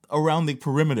around the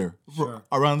perimeter,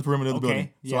 around the perimeter of the building.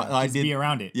 Okay, yeah, I just did be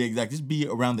around it. Yeah, exactly. Just be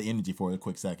around the energy for a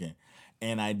quick second,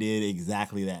 and I did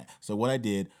exactly that. So what I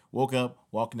did, woke up,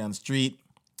 walking down the street,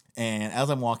 and as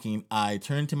I'm walking, I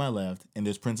turned to my left, and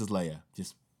there's Princess Leia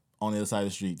just on the other side of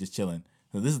the street, just chilling.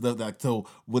 So this is so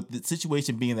with the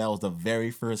situation being that was the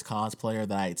very first cosplayer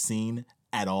that I had seen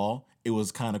at all, it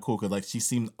was kind of cool because like she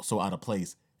seemed so out of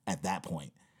place at that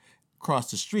point.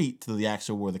 Across the street to the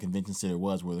actual where the convention center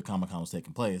was, where the Comic-Con was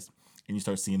taking place, and you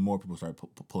start seeing more people start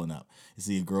pulling up. You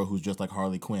see a girl who's just like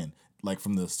Harley Quinn, like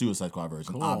from the Suicide Squad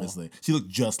version. Cool. Obviously, she looked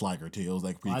just like her too. It was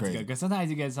like pretty That's crazy. good because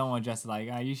sometimes you get someone just like,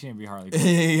 you shouldn't be Harley.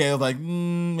 Yeah, I was like,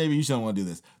 maybe you shouldn't want to do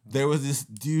this. There was this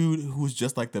dude who was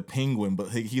just like the Penguin, but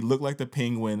he looked like the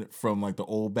Penguin from like the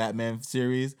old Batman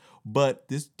series. But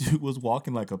this dude was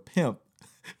walking like a pimp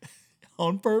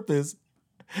on purpose,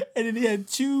 and then he had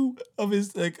two of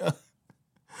his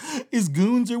his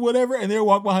goons or whatever, and they were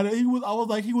walking behind him. I was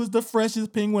like, he was the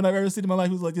freshest Penguin I've ever seen in my life.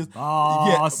 He was like this,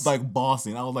 Boss. yeah, like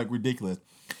bossing. I was like, ridiculous.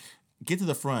 Get to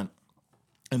the front,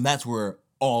 and that's where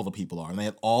all the people are. And they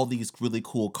had all these really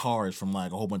cool cars from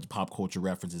like a whole bunch of pop culture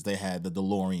references. They had the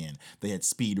DeLorean. They had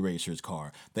Speed Racer's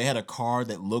car. They had a car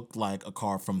that looked like a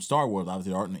car from Star Wars.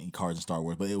 Obviously, there aren't any cars in Star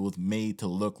Wars, but it was made to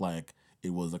look like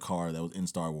it was a car that was in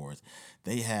Star Wars.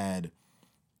 They had,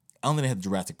 I don't think they had the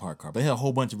Jurassic Park car, but they had a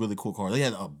whole bunch of really cool cars. They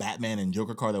had a Batman and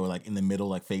Joker car that were like in the middle,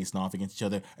 like facing off against each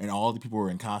other, and all the people were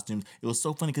in costumes. It was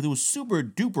so funny because it was super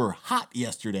duper hot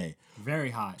yesterday. Very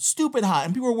hot. Stupid hot.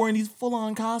 And people were wearing these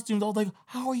full-on costumes. I was like,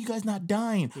 how are you guys not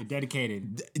dying? You're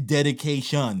dedicated.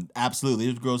 Dedication. Absolutely.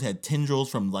 These girls had tendrils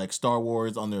from like Star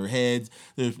Wars on their heads.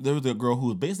 There was a girl who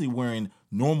was basically wearing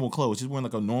normal clothes. She's wearing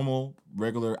like a normal,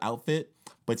 regular outfit,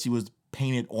 but she was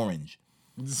painted orange.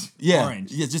 Yeah,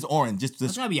 Orange. Yeah, just orange. Just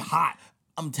It's gotta be hot.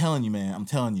 I'm telling you, man. I'm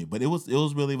telling you. But it was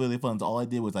really, really fun. So all I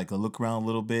did was like look around a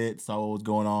little bit, saw what was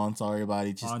going on, saw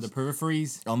everybody just On the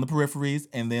peripheries. on the peripheries,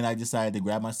 and then I decided to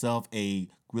grab myself a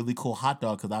really cool hot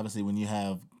dog because obviously when you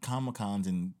have Comic-Cons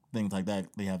and things like that,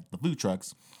 they have the food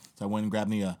trucks. So I went and grabbed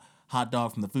me a hot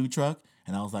dog from the food truck,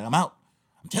 and I was like, I'm out.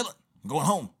 I'm chilling. I'm going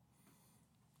home.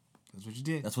 That's what you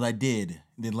did. That's what I did.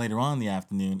 Then later on in the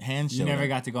afternoon, Hans You showed never up.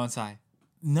 got to go inside.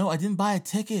 No, I didn't buy a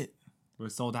ticket. It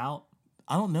was sold out.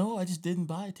 I don't know. I just didn't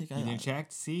buy a ticket. You didn't check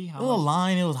to see how There was a much.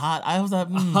 line. It was hot. I was like,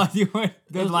 You went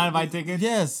there's a line to buy tickets.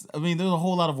 Yes. I mean, there was a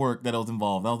whole lot of work that was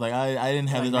involved. I was like, I didn't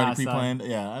have Like, this already nah, son. pre-planned.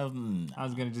 Yeah. I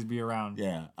was gonna just be around.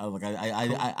 Yeah. I was like,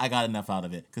 I got enough out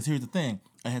of it. Because here's the thing.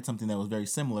 I had something that was very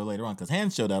similar later on. Because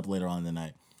Hans showed up later on in the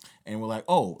night. And we're like,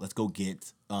 oh, let's go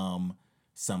get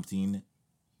something.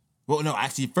 Well, no,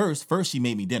 actually, first she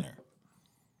made me dinner.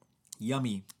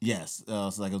 Yummy. Yes,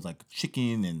 so like it was like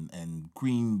chicken and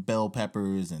green bell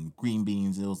peppers and green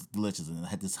beans. It was delicious, and it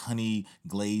had this honey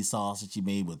glazed sauce that she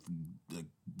made with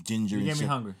ginger. You and get me shit.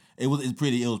 hungry. It was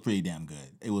pretty damn good.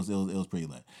 It was pretty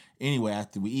lit. Anyway,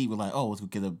 after we eat, we're like, oh, let's go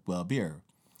get a beer.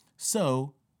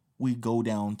 So we go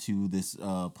down to this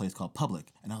place called Public,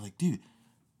 and I was like, dude,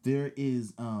 there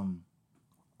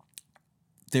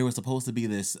was supposed to be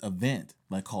this event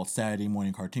like called Saturday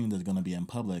Morning Cartoons that's going to be in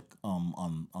Public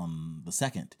on the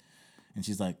 2nd, and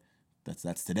she's like,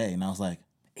 that's today, and I was like,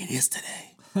 it is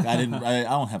today. I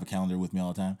don't have a calendar with me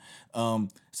all the time,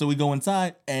 So we go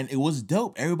inside, and it was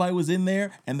dope. Everybody was in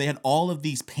there, and they had all of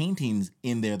these paintings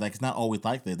in there. Like, it's not always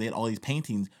like this. They had all these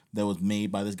paintings that was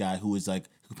made by this guy who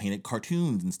painted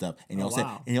cartoons and stuff. And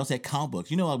he also had comic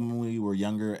books. You know, like when we were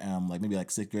younger, like maybe like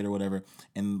 6th grade or whatever,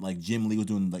 and like Jim Lee was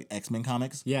doing like X-Men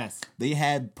comics. Yes. They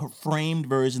had framed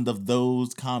versions of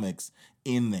those comics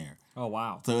in there. Oh,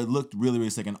 wow. So it looked really, really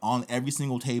sick. And on every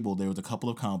single table, there was a couple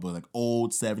of comic books, like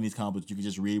old 70s comic books you could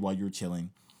just read while you were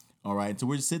chilling. All right. So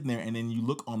we're just sitting there, and then you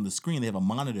look on the screen, they have a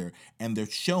monitor, and they're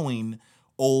showing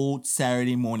old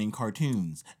Saturday morning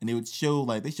cartoons. And they showed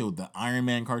the Iron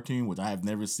Man cartoon, which I have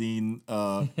never seen.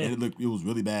 And it was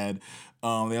really bad. They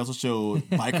also showed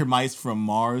Biker Mice from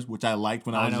Mars, which I liked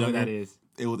when I was know younger. who that is.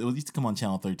 It used to come on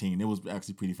Channel 13. It was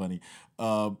actually pretty funny.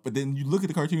 But then you look at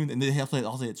the cartoon, and they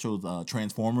also it shows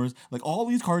Transformers. Like, all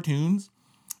these cartoons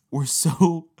were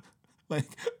so like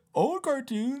old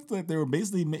cartoons that they were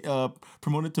basically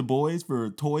promoted to boys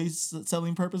for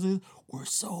selling purposes were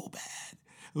so bad.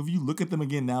 If you look at them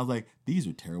again now, it's like, these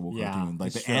are terrible cartoons.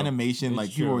 Like, the animation,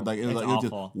 like, people were like, it was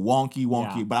just wonky.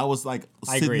 Yeah. But I was like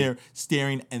sitting there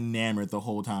staring enamored the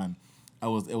whole time. It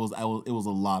was a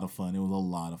lot of fun. It was a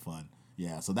lot of fun.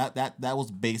 Yeah, so that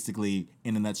was basically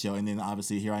in a nutshell. And then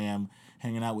obviously here I am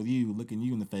hanging out with you, looking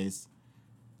you in the face.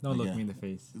 Don't look me in the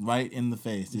face. Right in the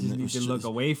face. You just need to look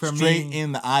away from me. Straight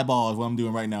in the eyeball is what I'm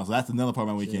doing right now. So that's another part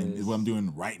of my weekend, is what I'm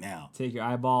doing right now. Take your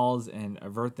eyeballs and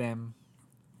avert them.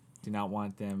 Do not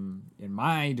want them in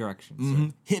my direction. Mm-hmm.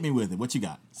 Hit me with it. What you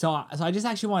got? So I just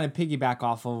actually want to piggyback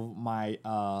off of my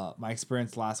my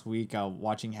experience last week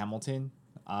watching Hamilton.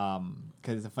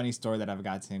 Because it's a funny story that I've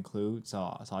got to include.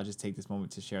 So I'll just take this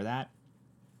moment to share that.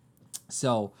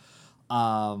 So,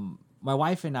 my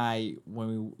wife and I,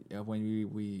 when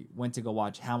we went to go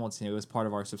watch Hamilton, it was part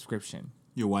of our subscription.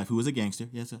 Your wife, who was a gangster,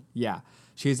 yes, sir. Yeah,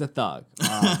 she's a thug.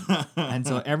 And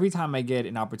so every time I get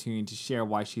an opportunity to share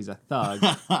why she's a thug,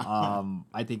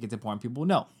 I think it's important people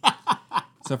know.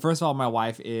 So first of all, my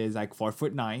wife is like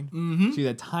 4'9". Mm-hmm. She's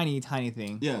a tiny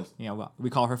thing. Yes. You know, we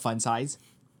call her fun size.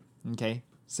 Okay.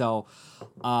 So,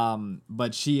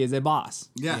 but she is a boss.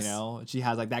 Yes. You know, she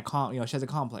has like that she has a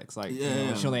complex. Like, she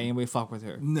don't let anybody fuck with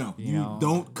her. No, you know?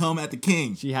 Don't come at the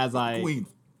king. She has like Queen.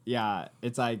 Yeah,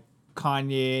 it's like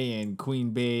Kanye and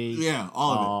Queen Bey. Yeah,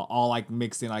 all of it. All like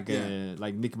mixed in like a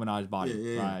like Nicki Minaj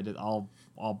body. Right. Just all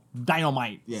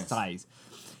dynamite size.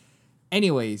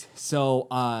 Anyways, so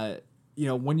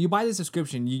when you buy the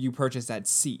subscription, you purchase that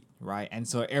seat, right? And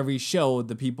so every show,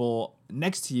 the people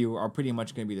next to you are pretty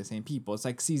much going to be the same people. It's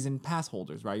like season pass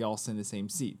holders, right? Y'all sit in the same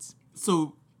seats.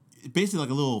 So basically like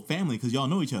a little family because y'all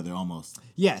know each other almost.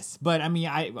 Yes, but I mean,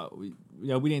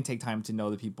 we didn't take time to know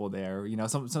the people there. You know,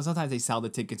 sometimes they sell the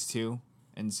tickets too,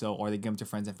 and so or they give them to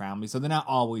friends and family, so they're not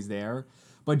always there.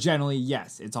 But generally,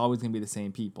 yes, it's always going to be the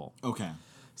same people. Okay.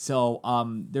 So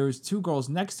there's two girls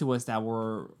next to us that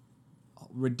were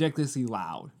ridiculously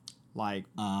loud, like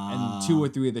in 2 or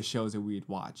 3 of the shows that we had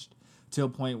watched, to a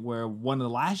point where one of the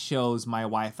last shows my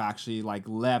wife actually like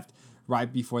left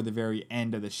right before the very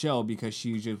end of the show because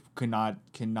she just cannot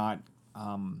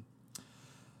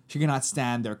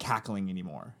stand their cackling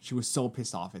anymore. She was so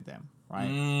pissed off at them,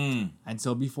 right? And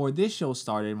so before this show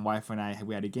started, my wife and I,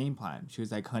 we had a game plan. She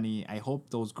was like, honey, I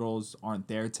hope those girls aren't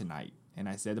there tonight. And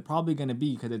I said, they're probably going to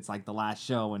be because it's like the last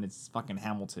show and it's fucking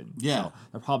Hamilton. Yeah. So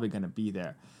they're probably going to be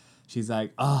there. She's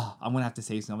like, oh, I'm going to have to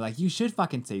say something. I'm like, you should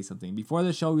fucking say something. Before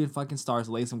the show even fucking starts,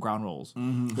 lay some ground rules.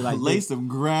 Mm-hmm. Like, lay some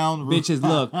ground rules. Bitches,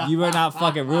 look, you better not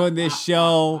fucking ruin this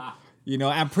show,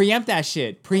 and preempt that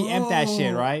shit. That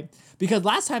shit, right? Because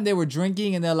last time they were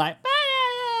drinking and they're like,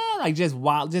 like just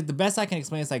wild. Just the best I can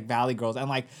explain is like Valley Girls, and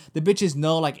like the bitches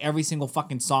know like every single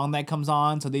fucking song that comes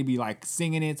on, so they be like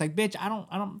singing it. It's like, bitch, I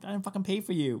don't fucking pay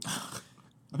for you.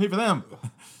 I pay for them.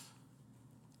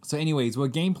 So, anyways, we're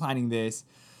game planning this.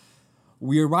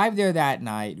 We arrived there that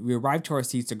night. We arrived to our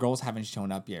seats. The girls haven't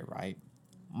shown up yet, right?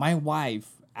 My wife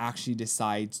actually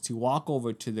decides to walk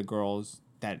over to the girls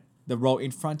the row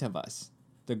in front of us.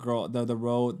 The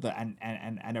row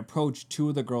and approach 2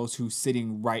 of the girls who's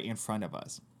sitting right in front of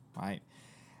us, right?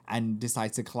 And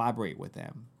decides to collaborate with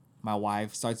them. My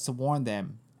wife starts to warn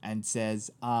them and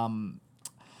says, I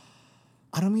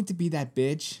don't mean to be that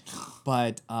bitch,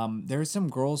 but there are some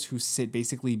girls who sit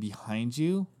basically behind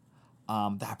you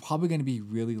that are probably going to be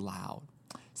really loud.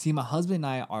 See, my husband and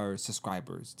I are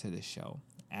subscribers to this show.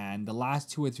 And the last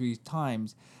 2 or 3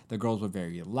 times, the girls were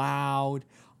very loud.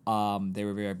 They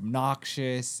were very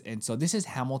obnoxious. And so this is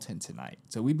Hamilton tonight.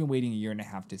 So we've been waiting 1.5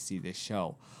 years to see this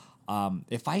show.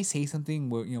 If I say something,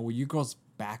 will you girls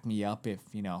back me up if,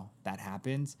 that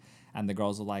happens? And the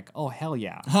girls were like, "Oh hell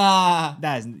yeah, Ha!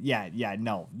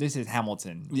 no, this is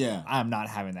Hamilton. Yeah. I'm not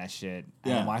having that shit."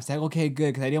 And Yeah. my wife's like, "Okay,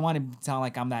 good," because I didn't want to sound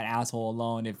like I'm that asshole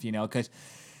alone. If because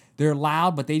they're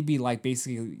loud, but they'd be like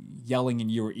basically yelling in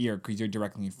your ear because you're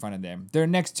directly in front of them. They're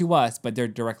next to us, but they're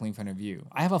directly in front of you.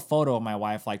 I have a photo of my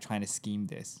wife like trying to scheme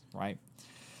this, right?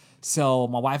 So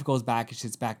my wife goes back and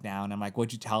sits back down. I'm like,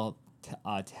 "What'd you tell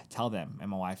them?" And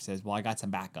my wife says, "Well, I got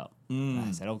some backup." And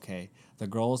I said, "Okay." The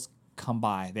girls come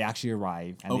by. They actually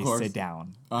arrive and Of they course. sit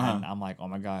down. Uh-huh. And I'm like, "Oh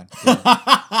my god,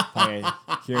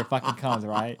 here it fucking comes,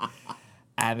 right?"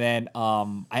 And then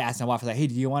I asked my wife, I was like, "Hey,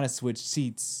 do you want to switch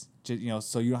seats?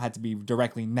 So you don't have to be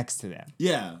directly next to them."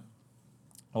 Yeah.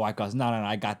 My wife goes, No,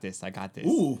 I got this.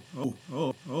 Ooh.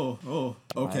 Oh.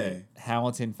 Okay. Right?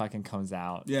 Hamilton fucking comes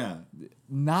out. Yeah.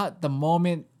 Not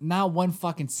one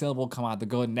fucking syllable come out. The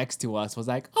girl next to us was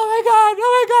like, oh my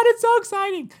god, it's so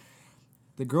exciting.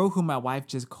 The girl who my wife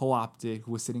just co-opted,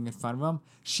 who was sitting in front of him,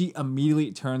 she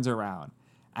immediately turns around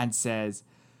and says,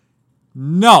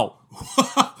 "No."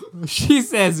 She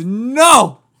says,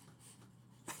 "No.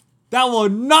 That will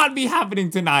not be happening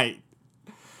tonight."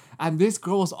 And this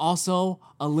girl was also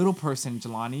a little person,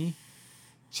 Jelani.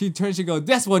 She turns, she goes,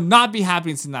 "This will not be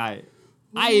happening tonight.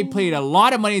 I paid a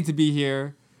lot of money to be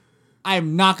here. I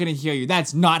am not going to hear you.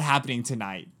 That's not happening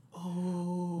tonight."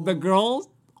 The girls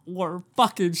were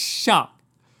fucking shocked.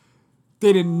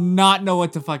 They did not know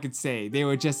what to fucking say. They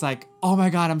were just like, "Oh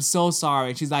my god, I'm so sorry."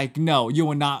 And she's like, "No, you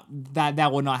will not.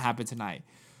 That will not happen tonight."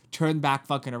 Turned back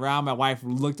fucking around. My wife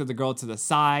looked at the girl to the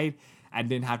side and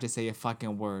didn't have to say a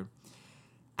fucking word.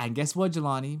 And guess what,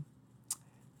 Jelani?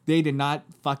 They did not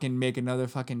fucking make another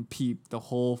fucking peep the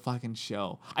whole fucking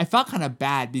show. I felt kind of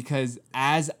bad because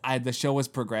as the show was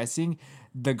progressing,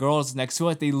 the girls next to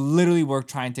us, they literally were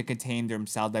trying to contain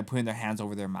themselves by putting their hands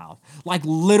over their mouth. Like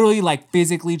literally, like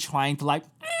physically trying to like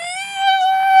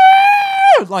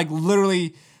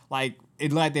literally, like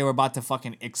it looked like they were about to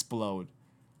fucking explode.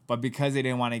 But because they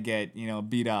didn't want to get,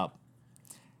 beat up,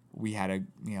 we had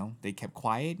they kept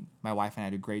quiet. My wife and I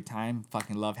had a great time.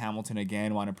 Fucking love Hamilton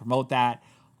again. Want to promote that.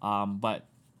 But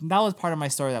that was part of my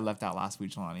story that I left out last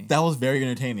week, Jelani. That was very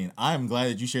entertaining. I'm glad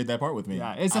that you shared that part with me.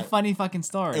 Yeah, it's a funny fucking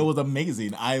story. It was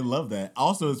amazing. I love that.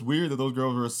 Also, it's weird that those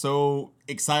girls were so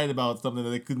excited about something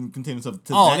that they couldn't contain themselves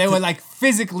to. They were like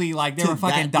physically, like they were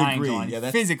fucking dying, Jelani.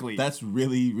 Yeah, physically. That's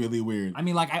really, really weird. I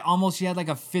mean, like she had like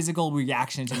a physical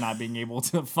reaction to not being able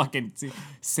to fucking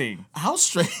sing. How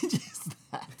strange is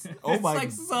that? Oh It's my!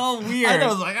 like so weird. I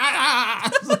was like,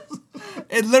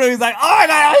 It literally was like, "Oh my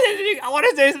god, I want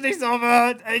to say something so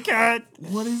bad. I can't."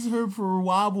 What is her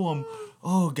problem?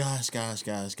 Oh gosh.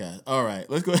 All right,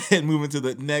 let's go ahead and move into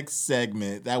the next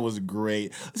segment. That was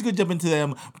great. Let's go jump into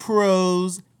them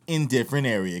pros in different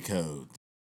area codes.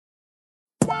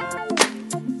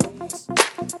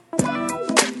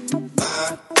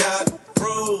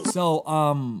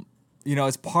 So,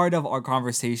 as part of our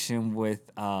conversation with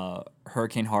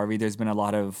Hurricane Harvey, there's been a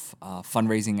lot of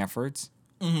fundraising efforts.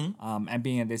 Mm-hmm. And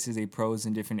being that this is a pros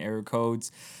in different area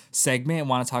codes segment, I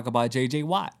want to talk about J.J.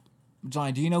 Watt.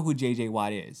 John, do you know who J.J.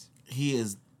 Watt is? He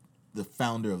is the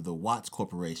founder of the Watts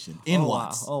Corporation in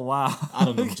Watts. Wow. Oh, wow. I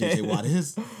don't know who J.J. Watt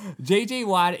is. J.J.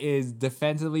 Watt is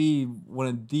defensively one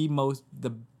of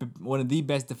the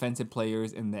best defensive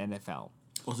players in the NFL.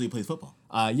 Also, he plays football.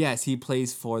 Yes, he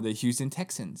plays for the Houston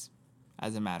Texans,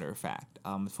 as a matter of fact,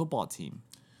 football team.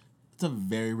 It's a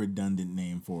very redundant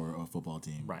name for a football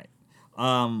team. Right.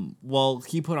 Well,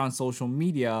 he put on social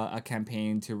media a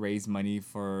campaign to raise money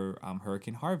for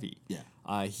Hurricane Harvey. Yeah.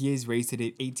 He has raised it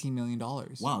at $18 million.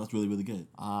 Wow, that's really, really good.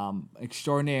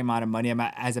 Extraordinary amount of money.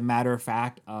 As a matter of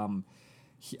fact,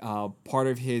 part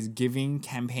of his giving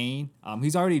campaign,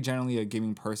 he's already generally a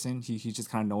giving person. He's just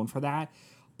kind of known for that.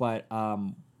 But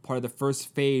part of the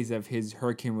first phase of his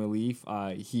hurricane relief,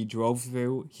 he drove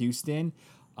through Houston,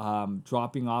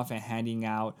 dropping off and handing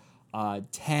out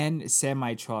 10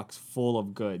 semi-trucks full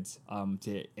of goods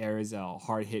to areas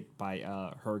hard hit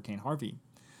by Hurricane Harvey.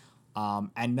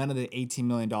 And none of the $18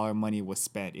 million money was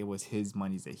spent. It was his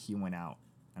monies that he went out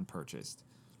and purchased.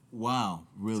 Wow,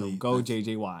 really? So go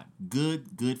J.J. Watt.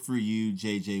 Good for you,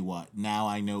 J.J. Watt. Now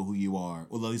I know who you are.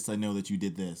 Well, at least I know that you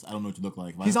did this. I don't know what you look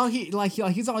like. He's all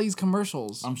these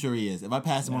commercials. I'm sure he is. If I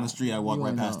pass him on the street, I walk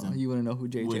right past him. You wouldn't know who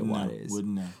J.J. Watt is.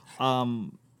 Wouldn't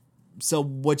know. So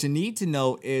what you need to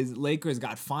know is Lakers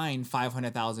got fined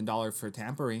 $500,000 for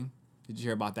tampering. Did you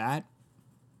hear about that?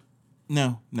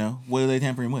 No. What are they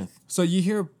tampering with? So you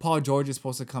hear Paul George is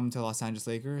supposed to come to Los Angeles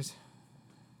Lakers?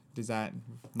 Does that?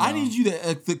 I no. need you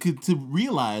to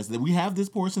realize that we have this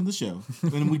portion of the show,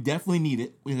 and we definitely need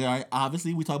it.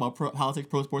 Obviously, we talk about politics,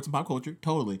 pro sports, and pop culture,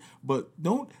 totally. But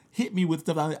don't hit me with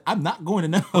stuff I'm not going to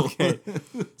know. Okay.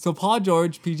 So Paul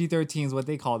George, PG-13 is what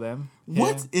they call them.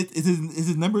 What? Yeah. Is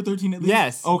his number 13 at least?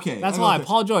 Yes. Okay. That's I why know.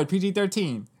 Paul George,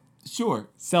 PG-13. Sure.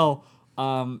 So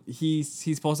he's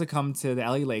supposed to come to the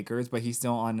LA Lakers, but he's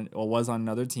still on or was on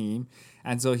another team,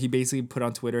 and so he basically put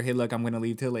on Twitter, "Hey, look, I'm going to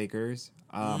leave to the Lakers."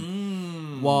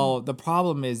 Well, the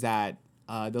problem is that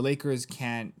the Lakers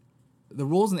can't. The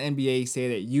rules in the NBA say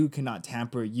that you cannot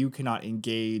tamper, you cannot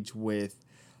engage with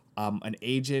an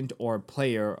agent or a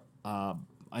player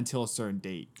until a certain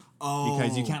date.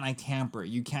 Because you can't tamper,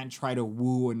 you can't try to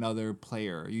woo another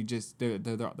player. You just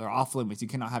they're off limits. You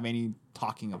cannot have any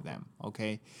talking of them.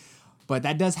 Okay. But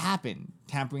that does happen.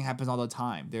 Tampering happens all the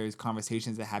time. There's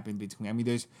conversations that happen between. I mean,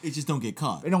 it just don't get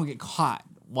caught. They don't get caught.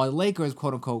 Well, the Lakers,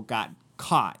 quote unquote, got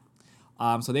caught.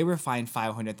 So they were fined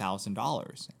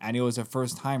 $500,000, and it was the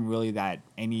first time really that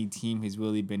any team has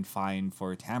really been fined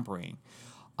for tampering.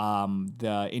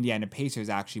 The Indiana Pacers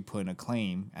actually put in a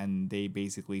claim, and they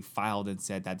basically filed and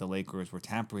said that the Lakers were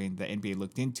tampering. The NBA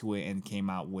looked into it and came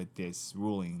out with this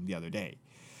ruling the other day.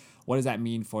 What does that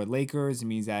mean for Lakers? It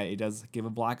means that it does give a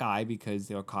black eye because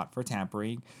they were caught for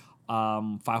tampering.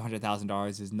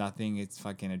 $500,000 is nothing. It's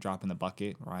fucking a drop in the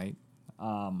bucket, right?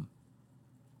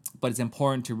 But it's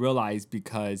important to realize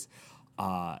because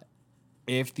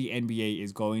if the NBA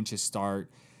is going to start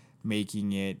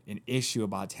making it an issue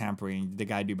about tampering, they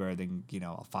gotta do better than a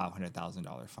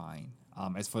 $500,000 fine.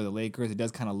 As for the Lakers, it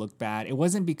does kind of look bad. It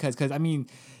wasn't because I mean,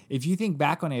 if you think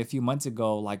back on it a few months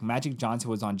ago, like Magic Johnson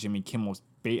was on Jimmy Kimmel's,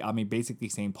 basically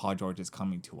saying Paul George is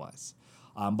coming to us,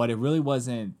 but it really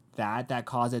wasn't that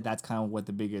caused it. That's kind of what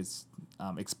the biggest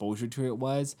exposure to it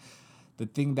was. The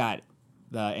thing that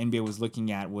the NBA was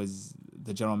looking at was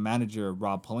the general manager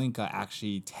Rob Pelinka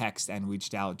actually texted and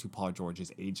reached out to Paul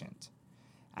George's agent.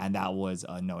 And that was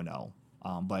a no-no.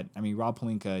 But, I mean, Rob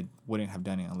Pelinka wouldn't have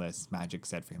done it unless Magic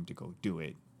said for him to go do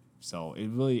it. So,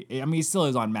 it still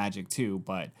is on Magic, too.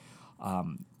 But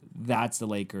that's the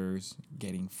Lakers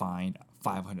getting fined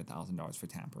 $500,000 for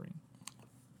tampering.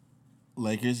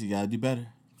 Lakers, you got to do better.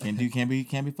 Can't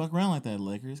be fuck around like that,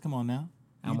 Lakers. Come on now.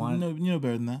 You know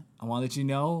better than that. I want to let you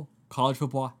know, college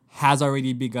football has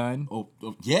already begun. Oh,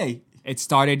 yay. It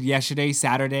started yesterday,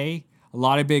 Saturday. A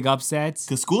lot of big upsets.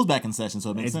 Because school's back in session,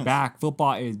 so it makes sense. It's back.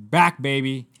 Football is back,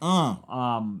 baby.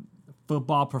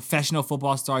 Professional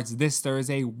football starts this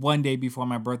Thursday, one day before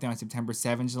my birthday on September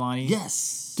 7th, Jelani.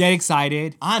 Yes. Get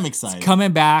excited. I'm excited. It's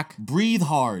coming back. Breathe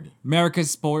hard.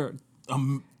 America's sport.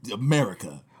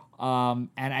 America. And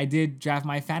I did draft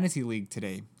my fantasy league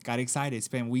today. Got excited.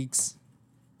 Spent weeks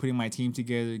putting my team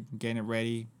together, getting it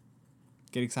ready.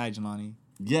 Get excited, Jelani.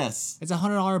 Yes. It's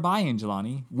 $100 buy-in,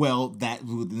 Jelani. Well,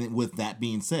 with that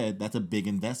being said, that's a big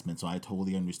investment, so I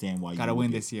totally understand why you gotta win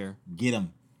this year. Get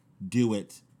them. Do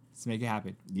it. Let's make it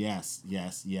happen. Yes.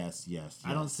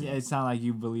 I don't see it sound like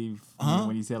you believe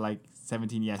when you said like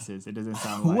 17 yeses. It doesn't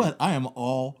sound like what? I am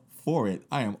all for it.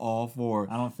 I am all for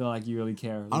I don't feel like you really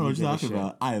care. I don't know what you're talking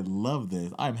about. I love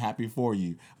this. I'm happy for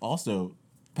you. Also,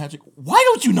 Patrick, why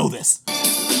don't you know this?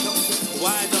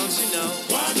 Why don't you know?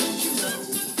 Why don't you know?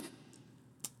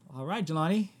 All right,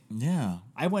 Jelani. Yeah.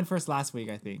 I went first last week,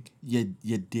 I think. You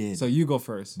did. So you go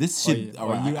first. This should...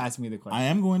 Or you ask me the question. I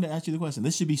am going to ask you the question.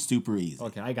 This should be super easy.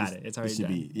 Okay, I got it. It's already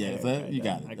done. You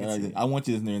got it. I want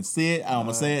you to sit there and say it. I'm going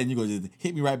to say it, and you're going to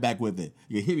hit me right back with it.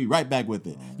 You hit me right back with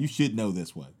it. You should know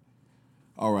this one.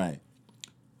 All right.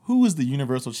 Who is the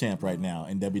Universal Champ right now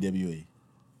in WWE?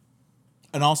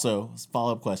 And also,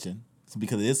 follow-up question,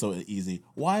 because it is so easy,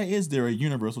 why is there a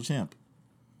Universal Champ?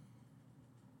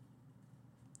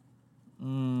 You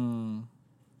know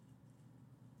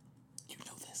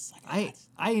this.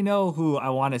 I know who I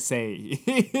want to say.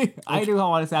 I do. I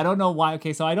want to say. I don't know why.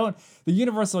 Okay, so the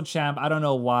Universal Champ. I don't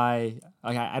know why.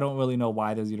 Okay, I don't really know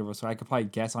why there's Universal. I could probably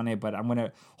guess on it, but I'm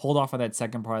gonna hold off on that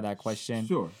second part of that question.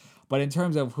 Sure. But in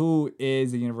terms of who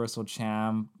is the Universal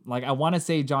Champ, like I want to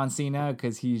say John Cena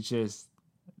because he's just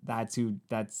that's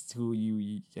who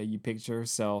you picture.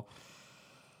 So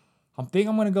I'm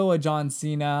gonna go with John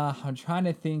Cena. I'm trying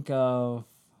to think of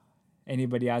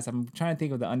anybody else. I'm trying to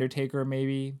think of the Undertaker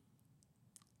maybe.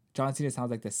 John Cena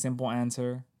sounds like the simple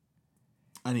answer.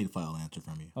 I need a final answer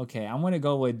from you. Okay, I'm gonna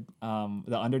go with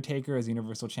the Undertaker as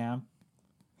Universal Champ.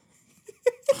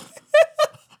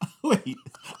 Wait,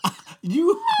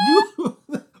 you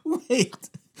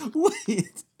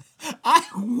wait.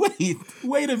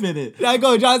 Wait a minute. Should I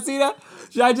go with John Cena?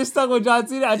 Should I just stuck with John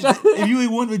Cena? If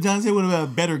you went with John Cena, would have been a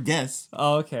better guess.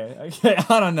 Oh, okay.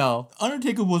 I don't know.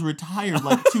 Undertaker was retired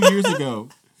like 2 years ago.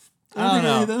 I don't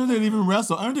know. Undertaker didn't even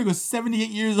wrestle. Undertaker was 78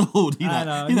 years old. He's I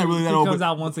not know. really that He old. comes but-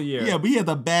 out once a year. Yeah, but he has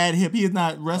a bad hip. He is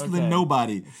not wrestling Okay.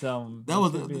 nobody. So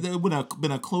That would have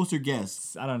been a closer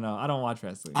guess. I don't know. I don't watch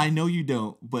wrestling. I know you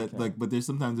don't, but but there's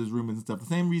sometimes there's rumors and stuff. The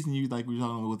same reason you like we were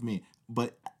talking about with me,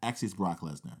 but actually it's Brock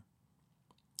Lesnar.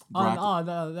 okay,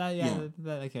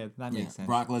 that makes sense.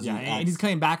 Brock Lesnar Yeah, and he's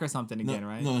coming back or something again,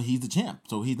 right? No, he's the champ,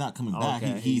 so he's not coming back.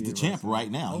 Okay, He's the he's champ Universal.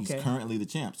 right now. Okay. He's currently the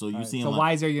champ. So you Alright, see him. so like-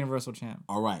 why is there a Universal Champ?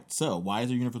 All right. So why is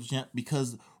there Universal Champ?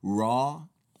 Because Raw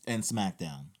and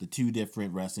SmackDown, the two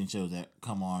different wrestling shows that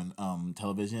come on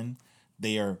television,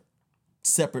 they are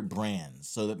separate brands.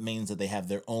 So that means that they have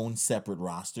their own separate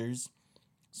rosters.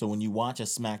 So when you watch a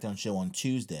SmackDown show on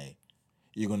Tuesday,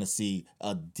 you're going to see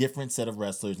a different set of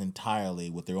wrestlers entirely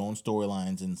with their own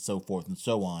storylines and so forth and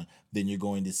so on than you're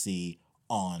going to see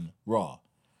on Raw.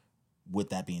 With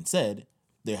that being said,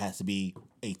 there has to be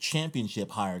a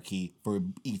championship hierarchy for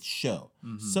each show.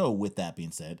 So with that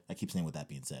being said, I keep saying with that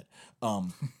being said,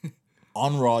 on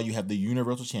Raw you have the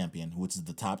Universal Champion, which is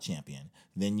the top champion.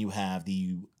 Then you have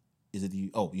you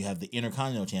have the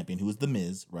Intercontinental Champion, who is The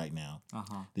Miz right now.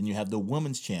 Then you have the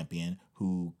Women's Champion,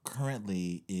 who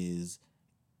currently is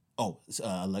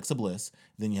Alexa Bliss.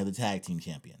 Then you have the Tag Team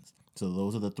Champions. So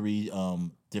those are the three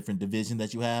different divisions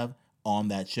that you have on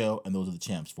that show, and those are the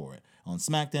champs for it. On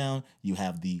SmackDown, you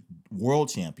have the World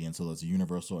Champion, so there's a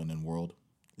Universal and then World.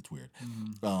 It's weird.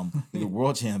 The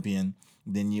World Champion.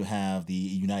 Then you have the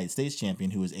United States Champion,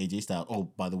 who is AJ Styles. Oh,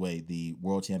 by the way, the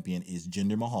World Champion is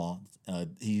Jinder Mahal.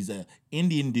 He's an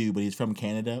Indian dude, but he's from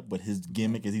Canada. But his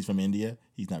gimmick is he's from India.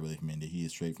 He's not really from India. He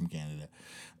is straight from Canada.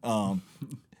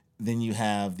 Then you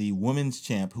have the Women's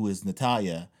Champ, who is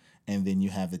Natalya. And then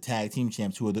you have the Tag Team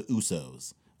Champs, who are the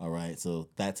Usos. All right, so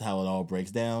that's how it all breaks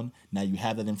down. Now you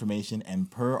have that information, and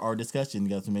per our discussion, you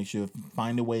got to make sure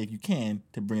find a way if you can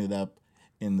to bring it up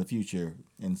in the future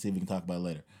and see if we can talk about it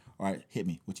later. All right, hit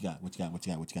me. What you got? All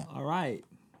right.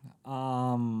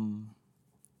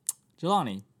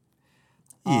 Jelani.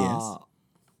 Yes.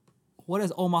 What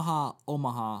does Omaha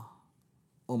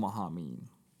mean?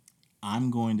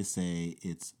 I'm going to say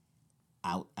it's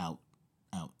out.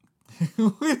 Oh,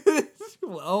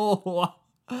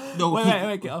 No, wait.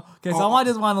 Okay, so I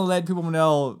just want to let people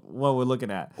know what we're looking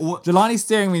at. What- Jelani's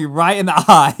staring me right in the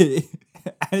eye,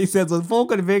 and he says with full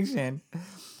conviction,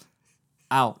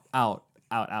 out.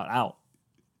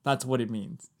 That's what it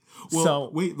means. Well, so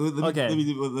wait. Let me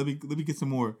get some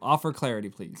more. offer clarity,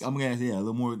 please. I'm gonna a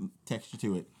little more texture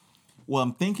to it. Well,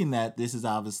 I'm thinking that this is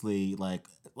obviously like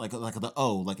the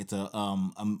O, like it's an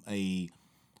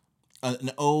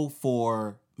O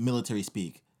for military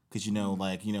speak, because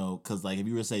because if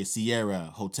you were to say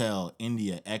Sierra, Hotel,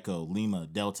 India, Echo, Lima,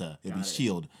 Delta, it'd be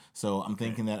Shield. So I'm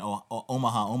thinking that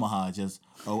Omaha is just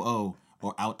OO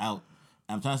or out.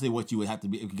 I'm trying to say what you would have to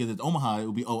be, because it's Omaha, it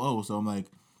would be OO. So I'm like,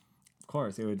 Of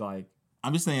course, it would like.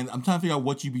 I'm just saying, I'm trying to figure out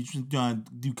what you'd be trying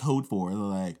to do code for.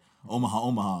 Like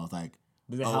Omaha. It's like,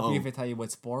 Does it help you if it tell you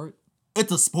what sport?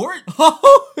 it's a sport?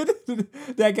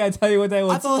 That guy tell you what that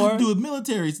was I thought it had sport? to do with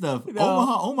military stuff.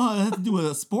 No. Omaha has to do with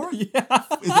a sport? Yeah.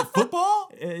 Is it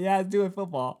football? Yeah, do with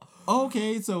football.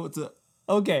 Okay, so it's a.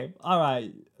 Okay, all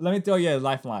right. Let me throw you a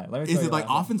lifeline. Is it like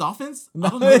offense? I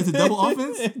don't know. Is it double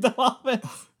offense? Double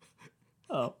offense.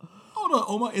 Oh. Hold on,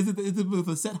 Omaha. Is it with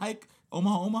a set hike?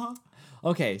 Omaha?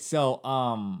 Okay, so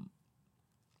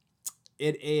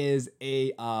it is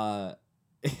a I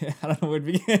don't know where to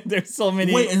begin. There's so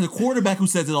many. Wait, and the quarterback who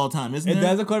says it all the time, isn't It there?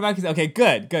 does a quarterback. A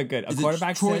good. A Is it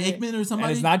quarterback. Troy said it, Aikman or and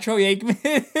somebody? it's not Troy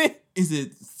Aikman. Is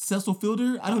it Cecil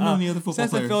Fielder? I don't know any other football Cecil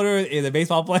player. Fielder is a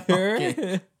baseball player.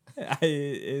 Okay.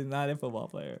 Is not a football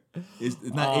player. It's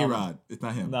not A-Rod. It's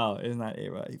not him. No, it's not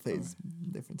A-Rod. He plays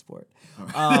different sport.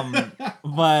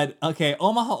 But okay,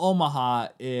 Omaha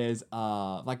is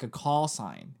like a call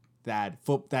sign that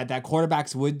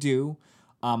quarterbacks would do.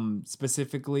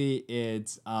 Specifically,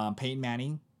 it's Peyton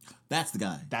Manning. That's the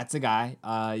guy. That's the guy.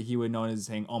 He would known as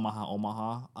saying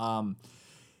Omaha.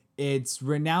 It's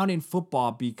renowned in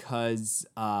football because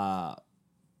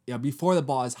before the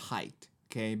ball is hiked,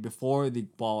 okay, before the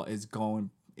ball is going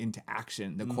into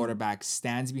action, the quarterback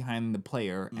stands behind the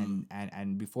player,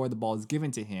 and before the ball is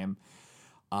given to him,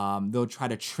 they'll try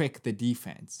to trick the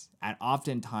defense. And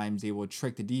oftentimes they will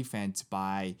trick the defense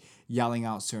by yelling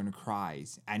out certain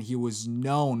cries. And he was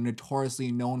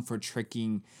notoriously known for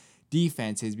tricking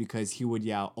defenses because he would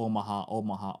yell Omaha,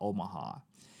 Omaha, Omaha.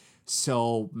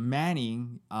 So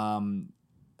Manning,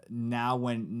 now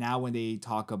when they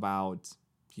talk about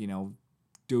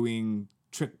doing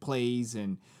trick plays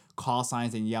and call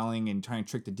signs and yelling and trying to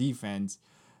trick the defense.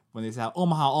 When they say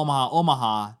Omaha, Omaha,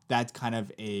 Omaha, that's kind of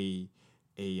a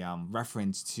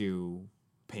reference to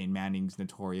Peyton Manning's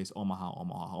notorious Omaha,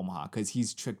 Omaha, Omaha, because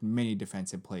he's tricked many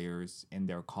defensive players in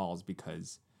their calls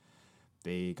because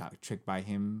they got tricked by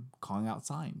him calling out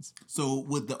signs. So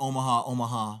would the Omaha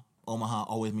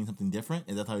always mean something different?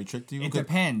 Is that how he tricked you? It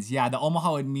depends. Yeah, the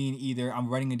Omaha would mean either I'm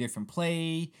running a different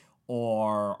play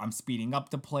or I'm speeding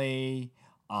up the play.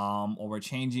 Or we're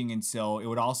changing, and so it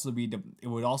would also be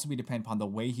dependent upon the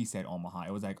way he said Omaha.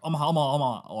 It was like Omaha, Omaha,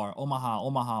 Omaha, or Omaha,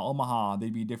 Omaha, Omaha.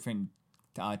 There'd be different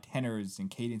tenors and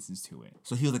cadences to it.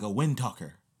 So he was like a wind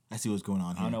talker. I see what's going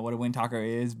on here. I don't know what a wind talker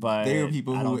is, but there are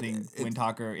people I who don't think wind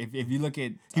talker. If you look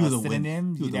at he was a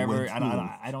synonyms, wind, you never.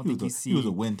 I don't think you see. He was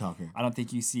a wind talker. I don't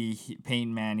think you see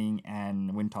Peyton Manning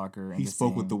and wind talker. He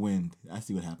spoke with the wind. I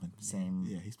see what happened. Same.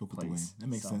 Yeah, he spoke with the wind. That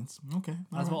makes sense. Okay.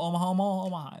 That's what Omaha, Omaha,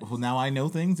 Omaha is. Well, now I know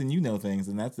things and you know things,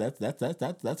 and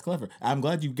that's clever. I'm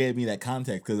glad you gave me that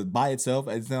context because by itself,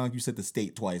 it sounded like you said the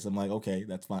state twice. I'm like, okay,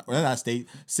 that's fine. Or not state,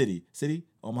 city.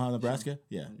 Omaha, Nebraska?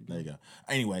 Yeah, there you go.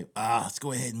 Anyway, let's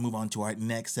go ahead and move on to our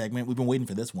next segment. We've been waiting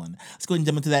for this one. Let's go ahead and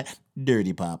jump into that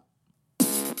Dirty Pop.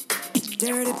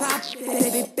 Dirty Pop,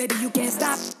 baby, you can't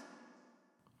stop.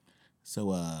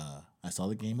 So, I saw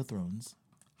the Game of Thrones.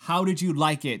 How did you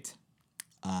like it?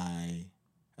 I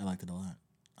liked it a lot.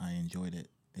 I enjoyed it.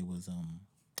 It was,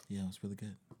 it was really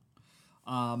good.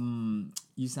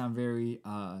 You sound very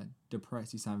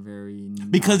depressed. You sound very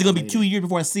because it's gonna be 2 years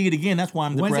before I see it again. That's why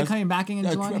I'm depressed. When's it coming back in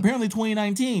July? Apparently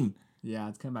 2019. Yeah,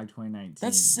 it's coming back 2019.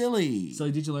 That's silly.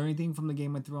 So did you learn anything from the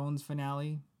Game of Thrones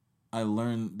finale? I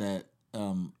learned that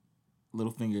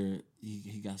Littlefinger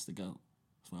he got to go.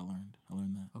 That's what I learned. I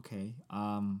learned that. Okay.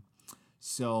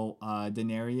 So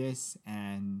Daenerys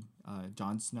and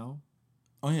Jon Snow.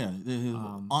 Oh yeah.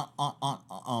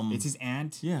 It's his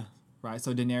aunt. Yeah. Right,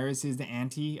 so Daenerys is the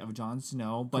auntie of Jon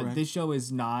Snow, but Correct. This show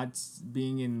is not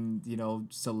being in,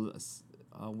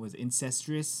 was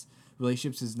incestuous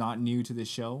relationships is not new to the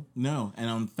show. No, and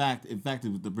in fact,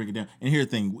 to break it down, and here's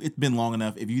the thing, it's been long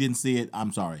enough. If you didn't see it,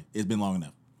 I'm sorry. It's been long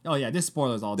enough. Oh yeah, this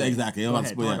spoilers all day. Exactly. Go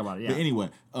ahead, talk about it. Yeah. But anyway,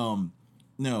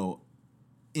 no,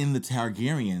 in the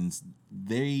Targaryens,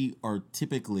 they are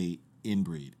typically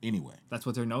inbreed anyway. That's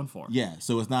what they're known for. Yeah,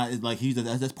 so it's like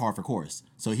that's par for course.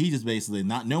 So he just basically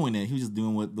not knowing it, he was just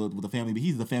doing what the family.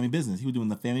 He's the family business. He was doing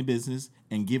the family business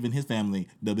and giving his family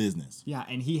the business. Yeah,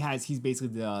 and he's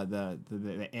basically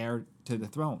the heir to the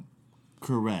throne.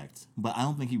 Correct, but I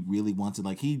don't think he really wants it.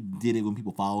 Like he did it when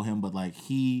people follow him, but like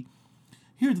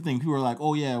here's the thing: people are like,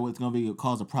 "Oh yeah, well, it's gonna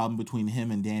cause a problem between him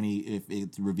and Dany if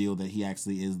it's revealed that he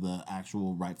actually is the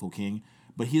actual rightful king."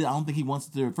 But I don't think he wants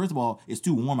to. First of all, it's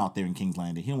too warm out there in King's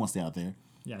Landing. He don't want to stay out there.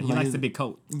 Yeah, he likes the big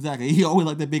coat. Exactly. He always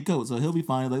liked that big coat, so he'll be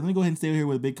fine. Like, let me go ahead and stay here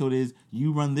where the big coat is.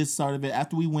 You run this side of it.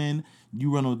 After we win,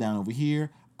 you run down over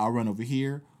here. I'll run over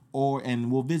here,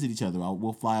 and we'll visit each other.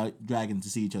 We'll fly a dragon to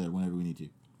see each other whenever we need to.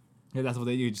 Yeah, that's what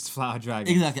they do. Just fly a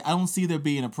dragon. Exactly. I don't see there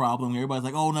being a problem. Everybody's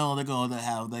like, "Oh no, they're gonna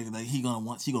have she gonna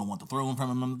want the throne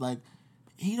from him." I'm like,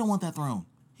 he don't want that throne.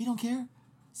 He don't care.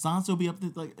 Sansa will be up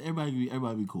there. Like everybody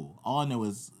be cool. All I know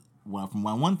is. Well, from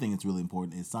one thing that's really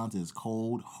important is Sansa is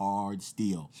cold, hard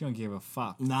steel. She don't give a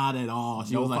fuck. Not at all.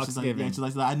 She's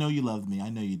like, I know you loved me. I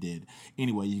know you did.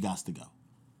 Anyway, you got to go.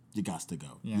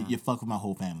 Yeah. You fuck with my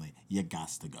whole family. You got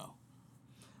to go.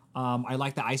 I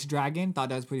like the ice dragon. Thought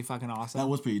that was pretty fucking awesome. That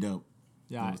was pretty dope.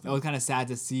 Yeah, it was kind of sad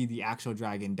to see the actual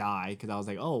dragon die because I was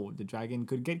like, oh, the dragon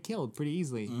could get killed pretty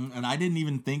easily. And I didn't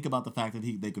even think about the fact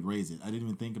that they could raise it. I didn't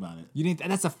even think about it. You didn't?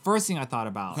 That's the first thing I thought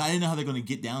about. I didn't know how they're going to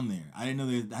get down there. I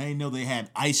didn't know they had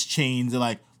ice chains. They're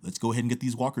like, let's go ahead and get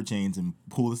these walker chains and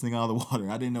pull this thing out of the water.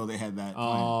 I didn't know they had that.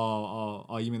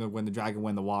 Oh! You mean when the dragon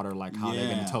went in the water, like how they're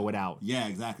going to tow it out? Yeah,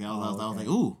 exactly. I was like,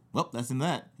 ooh, well, that's in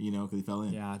that, because he fell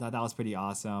in. Yeah, I thought that was pretty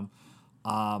awesome.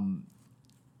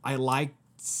 I liked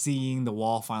seeing the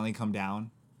wall finally come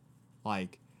down.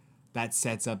 Like, that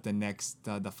sets up the next,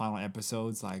 the final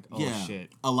episodes. Like, shit.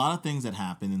 A lot of things that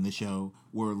happened in the show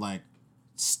were like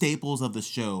staples of the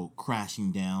show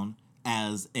crashing down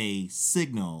as a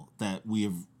signal that we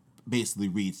have basically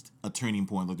reached a turning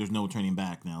point. Like, there's no turning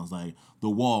back now. It's like the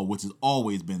wall, which has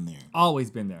always been there. Always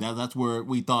been there. That's where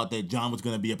we thought that John was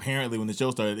going to be. Apparently, when the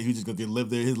show started, he was just going to live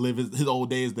there. His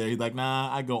old days there. He's like,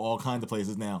 nah, I go all kinds of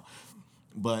places now.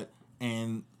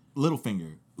 And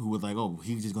Littlefinger, who was like, oh,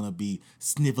 he's just going to be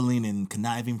sniveling and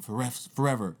conniving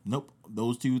forever. Nope.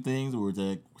 Those two things were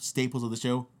the staples of the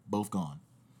show, both gone.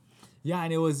 Yeah,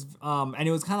 and it was kind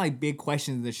of like big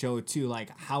questions in the show too, like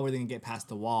how were they gonna get past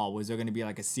the wall? Was there gonna be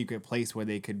like a secret place where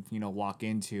they could walk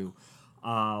into?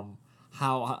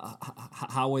 how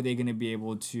are they going to be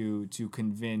able to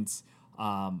convince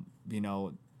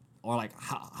or like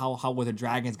how were the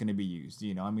dragons going to be used?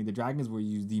 I mean, the dragons were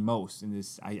used the most in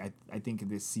this. I think in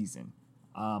this season.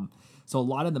 So a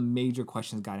lot of the major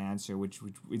questions got answered, which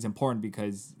is important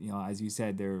because as you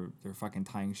said, they're fucking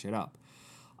tying shit up.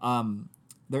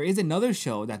 There is another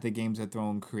show that the Games of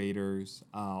Thrones creators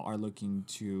are looking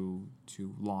to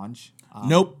launch.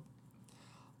 Nope.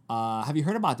 Have you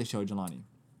heard about the show, Jelani?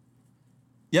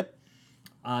 Yep.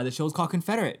 The show's called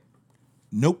Confederate.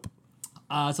 Nope.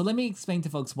 So let me explain to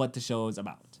folks what the show is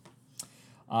about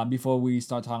before we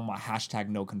start talking about hashtag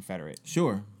No Confederate.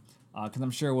 Sure. Because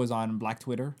I'm sure it was on Black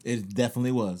Twitter. It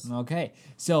definitely was. Okay.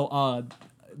 So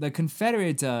the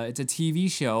Confederate, it's a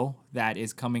TV show that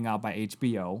is coming out by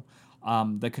HBO.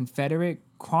 The Confederate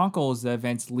chronicles the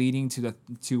events leading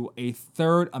to a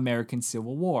third American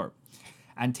Civil War,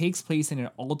 and takes place in an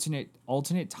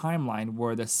alternate timeline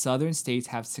where the Southern states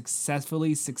have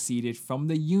successfully seceded from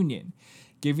the Union,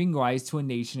 giving rise to a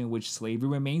nation in which slavery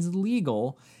remains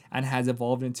legal and has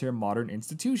evolved into a modern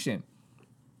institution.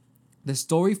 The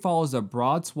story follows a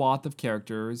broad swath of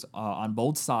characters on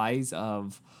both sides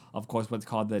of course, what's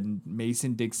called the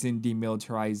Mason-Dixon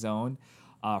Demilitarized Zone.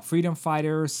 Freedom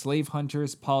fighters, slave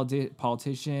hunters,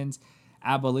 politicians,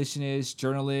 abolitionists,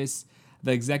 journalists,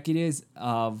 the executives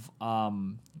of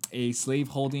a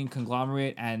slave-holding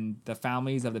conglomerate, and the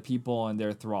families of the people in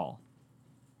their thrall.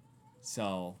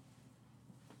 So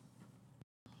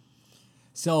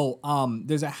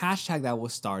there's a hashtag that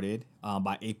was started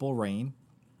by April Rain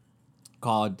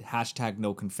called hashtag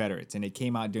No Confederates, and it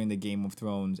came out during the Game of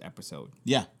Thrones episode.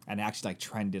 Yeah. And it actually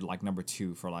trended number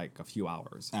 2 for a few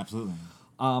hours. Absolutely.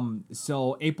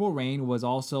 So April Rain was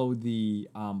also the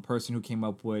person who came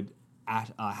up with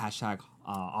hashtag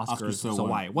Oscars so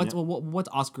white. What's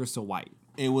Oscars so white?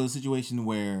 It was a situation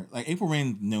where April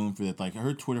Rain known for that.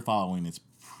 Her Twitter following is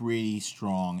pretty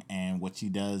strong, and what she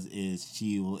does is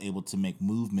she will able to make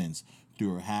movements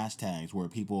through her hashtags where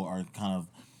people are kind of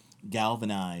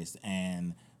galvanized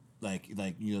and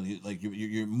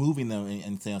you're moving them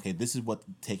and saying, okay, this is what's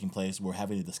taking place. We're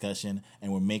having a discussion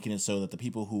and we're making it so that the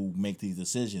people who make these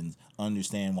decisions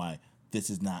understand why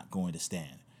this is not going to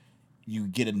stand. You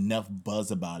get enough buzz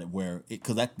about it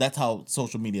because that's how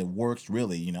social media works,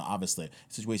 really. Obviously, a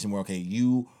situation where, okay,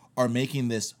 you are making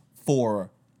this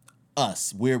for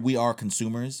us, where we are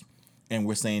consumers, and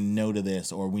we're saying no to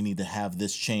this, or we need to have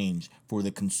this change for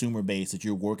the consumer base that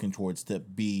you're working towards to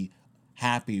be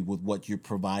happy with what you're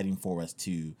providing for us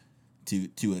to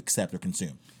accept or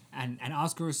consume. And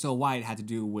Oscars so white had to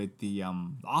do with the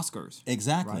Oscars.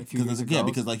 Exactly. Right? Because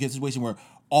it's a situation where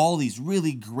all these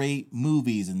really great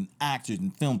movies and actors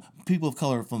and film, people of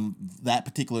color from that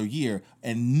particular year,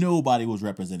 and nobody was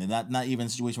represented. Not even a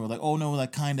situation where no. It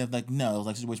was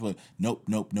a situation where nope.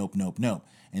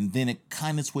 And then it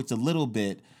kind of switched a little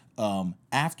bit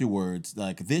afterwards.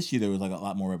 This year there was a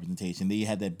lot more representation. Then you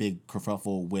had that big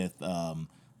kerfuffle with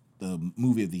the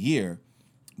movie of the year.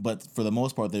 But for the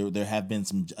most part, there have been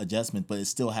some adjustments, but it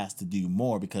still has to do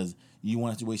more because you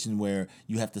want a situation where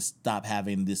you have to stop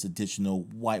having this additional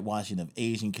whitewashing of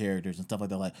Asian characters and stuff like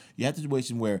that. You have a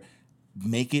situation where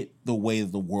make it the way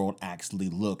that the world actually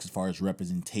looks as far as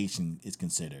representation is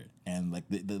considered. And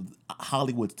the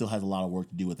Hollywood still has a lot of work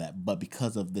to do with that. But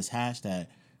because of this hashtag,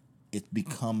 it's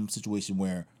become a situation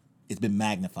where it's been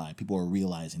magnified. People are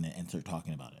realizing it and start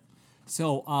talking about it.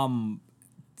 So,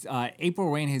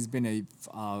 April Rain has been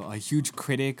a huge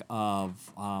critic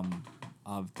of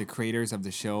the creators of the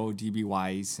show, D.B.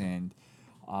 Weiss and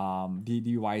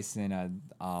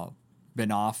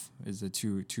Benioff is the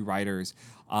two writers.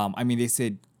 They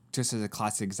said, just as a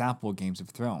classic example, Games of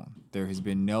Thrones, there has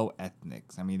been no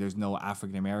ethnics. There's no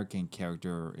African American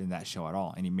character in that show at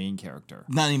all. Any main character?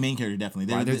 Not any main character,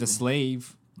 definitely. There's a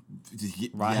slave.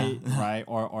 Right, yeah. right,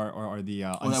 or the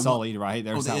Unsullied, right?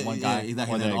 There's that one guy,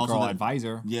 exactly. or the girl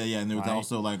advisor. Yeah, and there was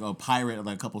also a pirate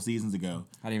a couple seasons ago.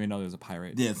 I didn't even know there was a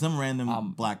pirate. Yeah, some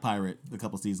random black pirate a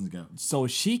couple seasons ago. So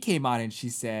she came out and she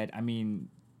said,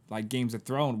 Games of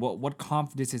Thrones, what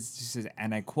confidence is, she says,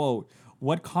 and I quote,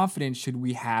 "What confidence should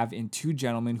we have in two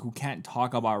gentlemen who can't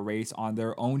talk about race on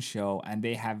their own show, and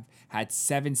they have had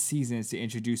 7 seasons to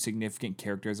introduce significant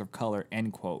characters of color,"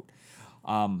 end quote.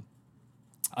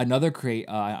 Another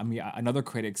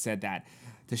critic said that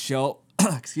the show,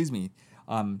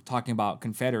 talking about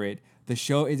Confederate, the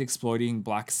show is exploiting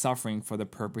black suffering for the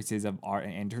purposes of art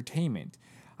and entertainment.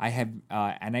 I have,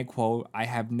 and I quote, "I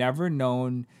have never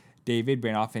known David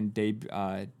Benioff and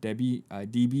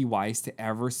D.B. Weiss to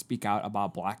ever speak out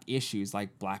about black issues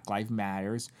like Black Lives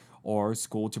Matters or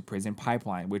school to prison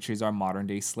pipeline, which is our modern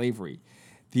day slavery.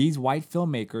 These white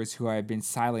filmmakers who have been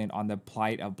silent on the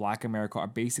plight of Black America are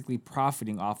basically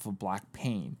profiting off of Black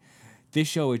pain. This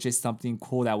show is just something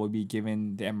cool that would be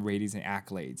given them ratings and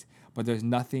accolades, but there's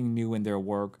nothing new in their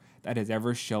work that has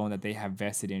ever shown that they have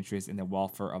vested interest in the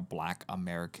welfare of Black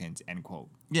Americans, end quote.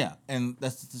 Yeah, and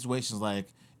that's the situations like,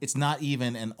 it's not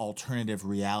even an alternative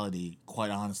reality,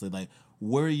 quite honestly. Like,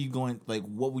 where are you going, like,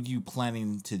 what were you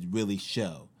planning to really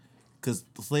show? Because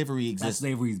slavery That exists.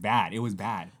 slavery is bad. It was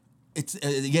bad. It's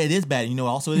yeah, it is bad. You know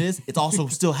what also it is? It's also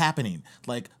still happening.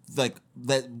 Like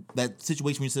that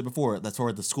situation we said before, that's sort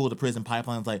of the school to prison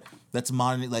pipeline, like that's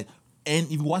modern, like, and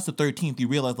if you watch the 13th, you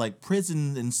realize like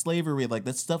prison and slavery, like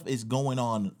that stuff is going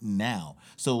on now.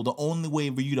 So the only way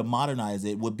for you to modernize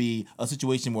it would be a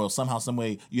situation where somehow, some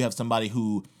way you have somebody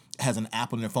who has an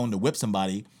app on their phone to whip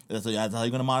somebody. That's how you're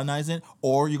going to modernize it,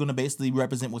 or you're going to basically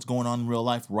represent what's going on in real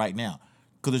life right now.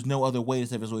 Because there's no other way to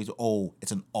say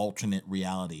it's an alternate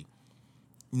reality.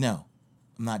 No,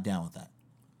 I'm not down with that.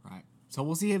 Right. So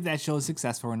we'll see if that show is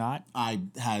successful or not. I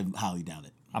highly doubt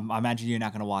it. I imagine you're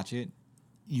not going to watch it.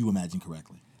 You imagine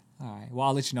correctly. All right. Well,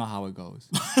 I'll let you know how it goes.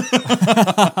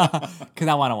 Because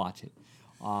I want to watch it.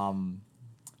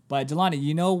 But Jelani,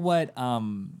 you know what?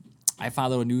 I found a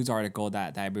little news article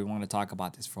that I've been wanting to talk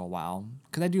about this for a while.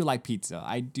 Because I do like pizza.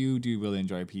 I do really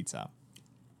enjoy pizza.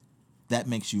 That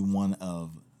makes you one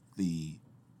of the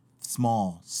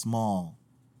small,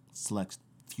 select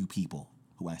few people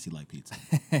who actually like pizza.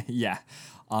 Yeah.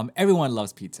 Everyone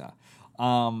loves pizza.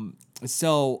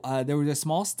 So there was a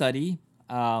small study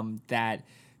that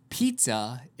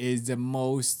pizza is the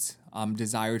most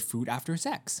desired food after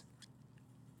sex.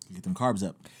 Get them carbs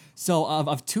up. So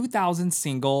of 2,000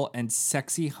 single and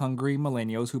sexy hungry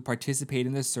millennials who participated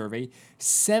in the survey,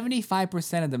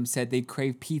 75% of them said they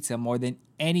crave pizza more than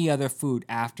any other food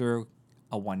after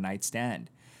a one-night stand.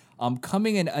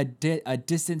 Coming in a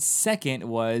distant second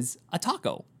was a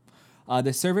taco.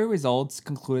 The survey results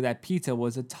concluded that pizza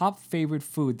was the top favorite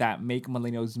food that make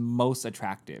millennials most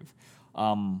attractive,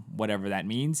 whatever that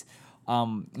means.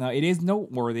 Now, it is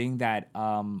noteworthy that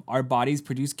our bodies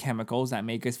produce chemicals that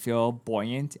make us feel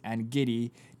buoyant and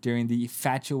giddy during the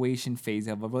infatuation phase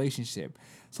of a relationship.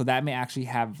 So that may actually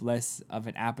have less of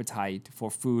an appetite for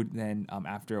food than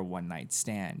after a one-night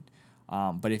stand.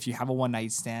 But if you have a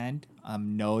one-night stand,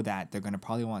 know that they're going to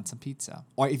probably want some pizza.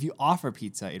 Or if you offer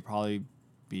pizza, it'd probably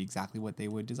be exactly what they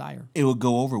would desire. It would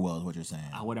go over well, is what you're saying.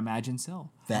 I would imagine so.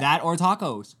 That or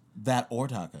tacos.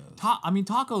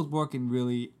 Tacos work in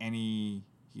really any,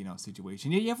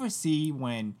 situation. You ever see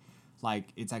when,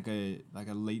 like, it's like a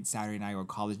late Saturday night or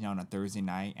college night on a Thursday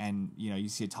night, and, you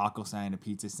see a taco stand, a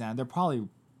pizza stand, they're probably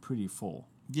pretty full.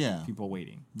 Yeah. People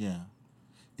waiting. Yeah.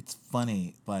 It's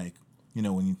funny, like,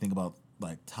 when you think about,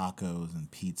 like, tacos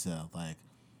and pizza, like,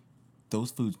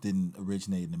 those foods didn't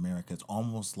originate in America. It's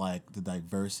almost like the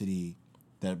diversity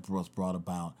that was brought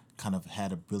about kind of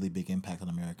had a really big impact on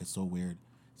America. It's so weird.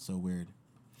 So weird.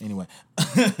 Anyway.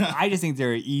 I just think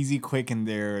they're easy, quick, and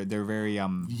they're very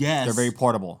they're very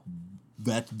portable.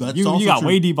 That's you also got true.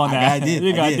 way deep on that. I did.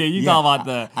 You talk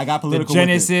about I got political the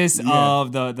genesis with it. Yeah.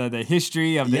 of the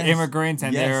history of the Yes. immigrants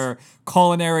and Yes. their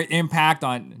culinary impact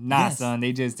on Yes. son.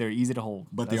 They're easy to hold.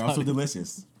 But That's they're also how-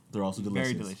 delicious. They're also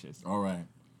delicious. Very delicious. All right.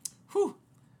 Whew.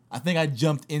 I think I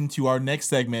jumped into our next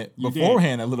segment You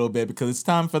beforehand a little bit because it's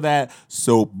time for that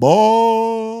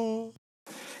soapball.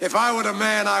 If I were the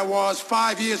man I was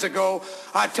 5 years ago,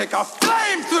 I'd take a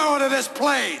flamethrower to this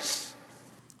place.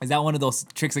 Is that one of those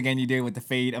tricks again you did with the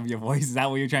fade of your voice? Is that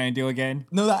what you're trying to do again?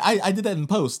 No, I did that in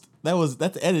post.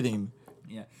 That's editing.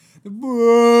 Yeah.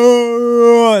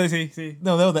 See.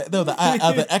 No,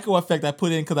 the echo effect I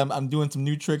put in because I'm doing some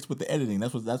new tricks with the editing.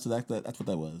 That's what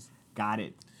that was. Got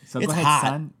it. So It's go ahead, hot.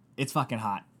 son. It's fucking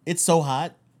hot. It's so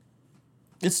hot.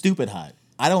 It's stupid hot.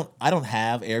 I don't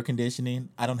have air conditioning.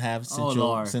 I don't have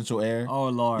central air. Oh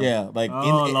Lord. Yeah, like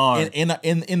Lord.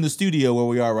 in the studio where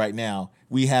we are right now,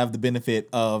 we have the benefit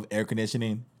of air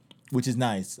conditioning, which is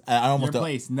nice. I almost Your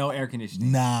place, no air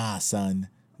conditioning. Nah, son.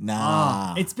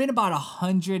 Nah. It's been about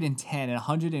 110 and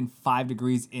 105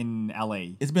 degrees in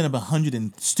LA. It's been about 100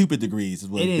 and stupid degrees is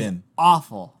what It it's is been.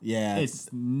 awful. Yeah.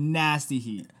 It's nasty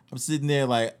heat. I'm sitting there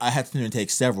like I had to take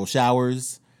several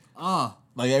showers. Oh.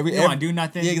 Like You don't want to do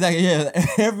nothing? Yeah, exactly.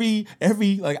 Yeah,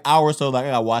 every like hour or so, like I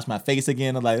gotta wash my face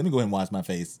again. I'm like, let me go ahead and wash my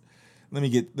face. Let me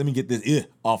get this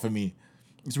off of me.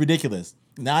 It's ridiculous.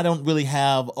 Now I don't really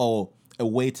have a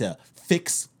way to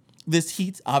fix this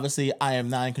heat. Obviously, I am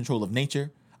not in control of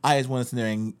nature. I just want to sit there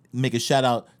and make a shout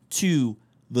out to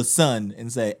the sun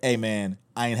and say, hey man,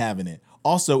 I ain't having it.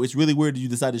 Also, it's really weird that you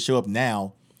decide to show up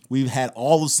now We've had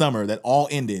all of summer that all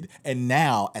ended, and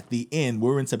now at the end,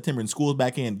 we're in September and school's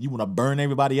back in. You want to burn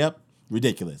everybody up?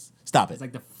 Ridiculous. Stop it. It's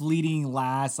like the fleeting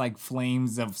last like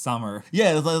flames of summer.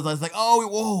 Yeah, it's like,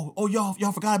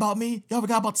 y'all forgot about me? Y'all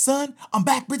forgot about the sun? I'm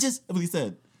back, bitches. That's what he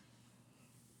said.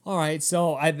 All right,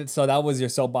 so that was your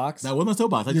soapbox. That was my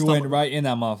soapbox. You went right in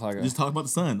that motherfucker. Just talk about the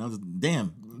sun. I was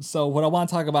damn. So what I want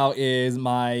to talk about is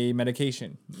my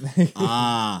medication. Drugs.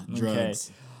 Okay.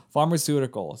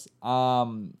 Pharmaceuticals.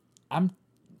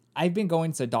 I've been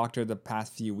going to the doctor the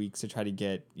past few weeks to try to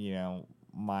get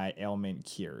my ailment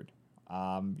cured.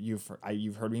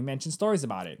 You've heard me mention stories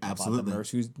about it. Absolutely. About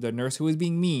the nurse who was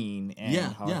being mean and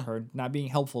her not being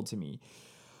helpful to me.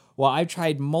 Well, I've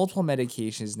tried multiple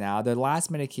medications now. The last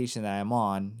medication that I'm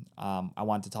on, I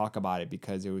want to talk about it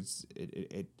because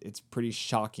it's pretty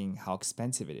shocking how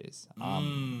expensive it is.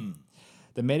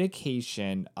 The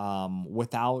medication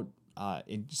without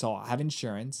so I have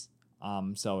insurance,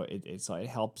 so it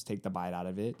helps take the bite out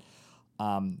of it.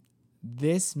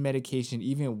 This medication,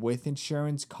 even with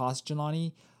insurance, costs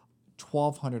Jelani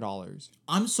 $1,200.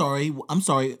 I'm sorry.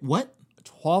 What?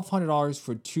 $1,200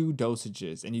 for 2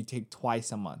 dosages, and you take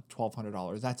twice a month.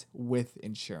 $1,200. That's with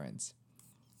insurance.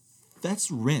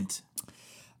 That's rent.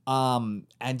 And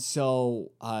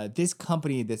so this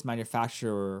company, this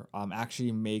manufacturer,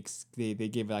 actually makes they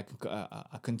give like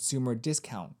a consumer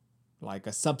discount, like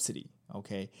a subsidy.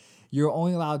 Okay, you're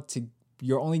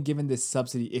only given this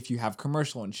subsidy if you have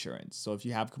commercial insurance. So if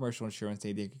you have commercial insurance,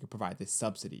 they can provide this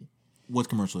subsidy. What's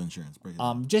commercial insurance?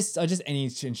 Just any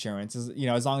insurance,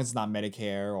 as long as it's not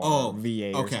Medicare or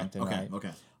VA or something, right?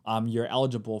 Okay. You're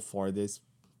eligible for this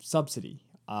subsidy.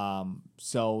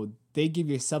 So they give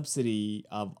you a subsidy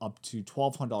of up to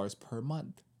 $1,200 per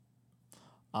month.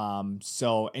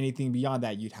 So anything beyond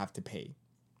that, you'd have to pay.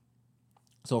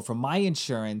 So for my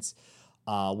insurance,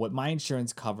 what my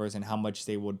insurance covers and how much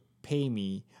they would pay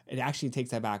me, it actually takes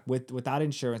that back. Without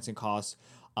insurance, it costs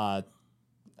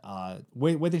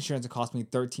with insurance, it cost me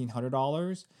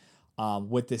 $1,300.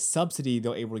 With this subsidy,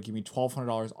 they're able to give me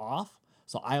 $1,200 off.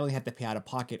 So I only have to pay out of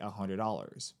pocket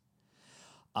 $100,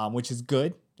 which is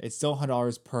good. It's still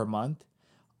 $100 per month.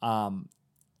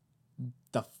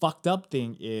 The fucked up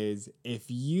thing is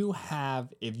if you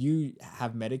have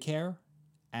Medicare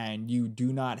and you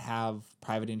do not have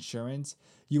private insurance,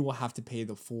 you will have to pay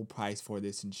the full price for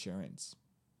this insurance.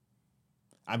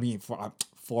 I mean, for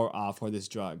this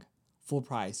drug. Full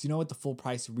price. You know what the full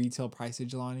price retail price is,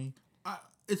 Jelani?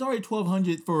 It's already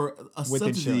 $1,200 for a with subsidy.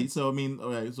 Insurance. So I mean,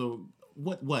 all right. So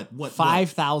what?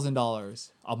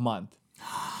 $5,000 a month.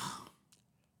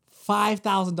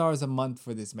 $5,000 a month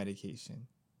for this medication.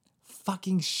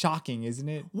 Fucking shocking, isn't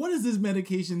it? What is this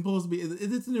medication supposed to be? Is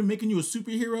this making you a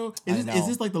superhero? Is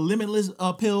this like the limitless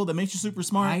pill that makes you super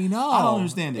smart? I know. I don't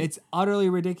understand it. It's utterly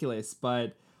ridiculous,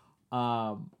 but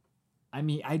I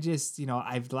mean, I just,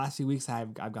 the last few weeks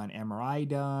I've gotten MRI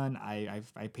done. I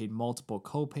paid multiple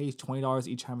co-pays, $20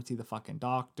 each time I see the fucking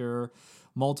doctor,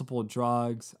 multiple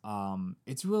drugs.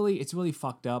 It's really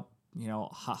fucked up,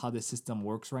 how the system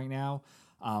works right now.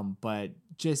 But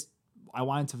just I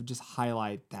wanted to just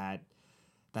highlight that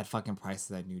fucking price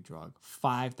of that new drug,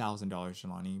 $5,000,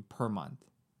 Jelani, per month.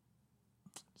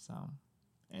 So,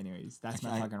 anyways, that's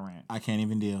my fucking rant. I can't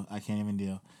even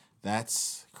deal.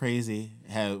 That's crazy.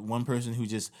 Had one person who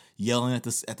just yelling at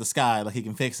the sky like he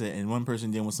can fix it, and one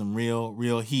person dealing with some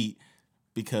real heat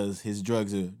because his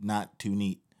drugs are not too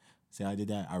neat. See how I did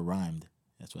that? I rhymed.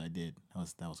 That's what I did.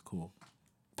 That was cool.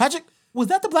 Patrick, was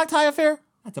that the black tie affair?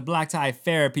 That's a black tie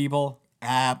affair, people.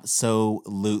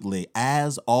 Absolutely.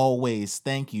 As always,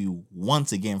 thank you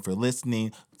once again for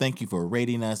listening. Thank you for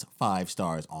rating us 5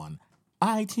 stars on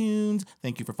iTunes.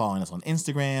 Thank you for following us on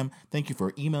Instagram. Thank you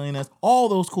for emailing us. All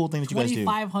those cool things that you guys do.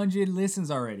 2,500 listens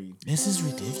already. This is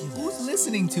ridiculous. Who's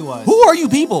listening to us? Who are you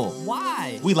people?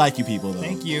 Why? We like you people, though.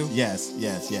 Thank you. Yes.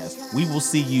 We will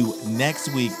see you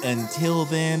next week. Until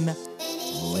then,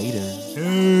 later.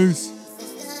 Peace.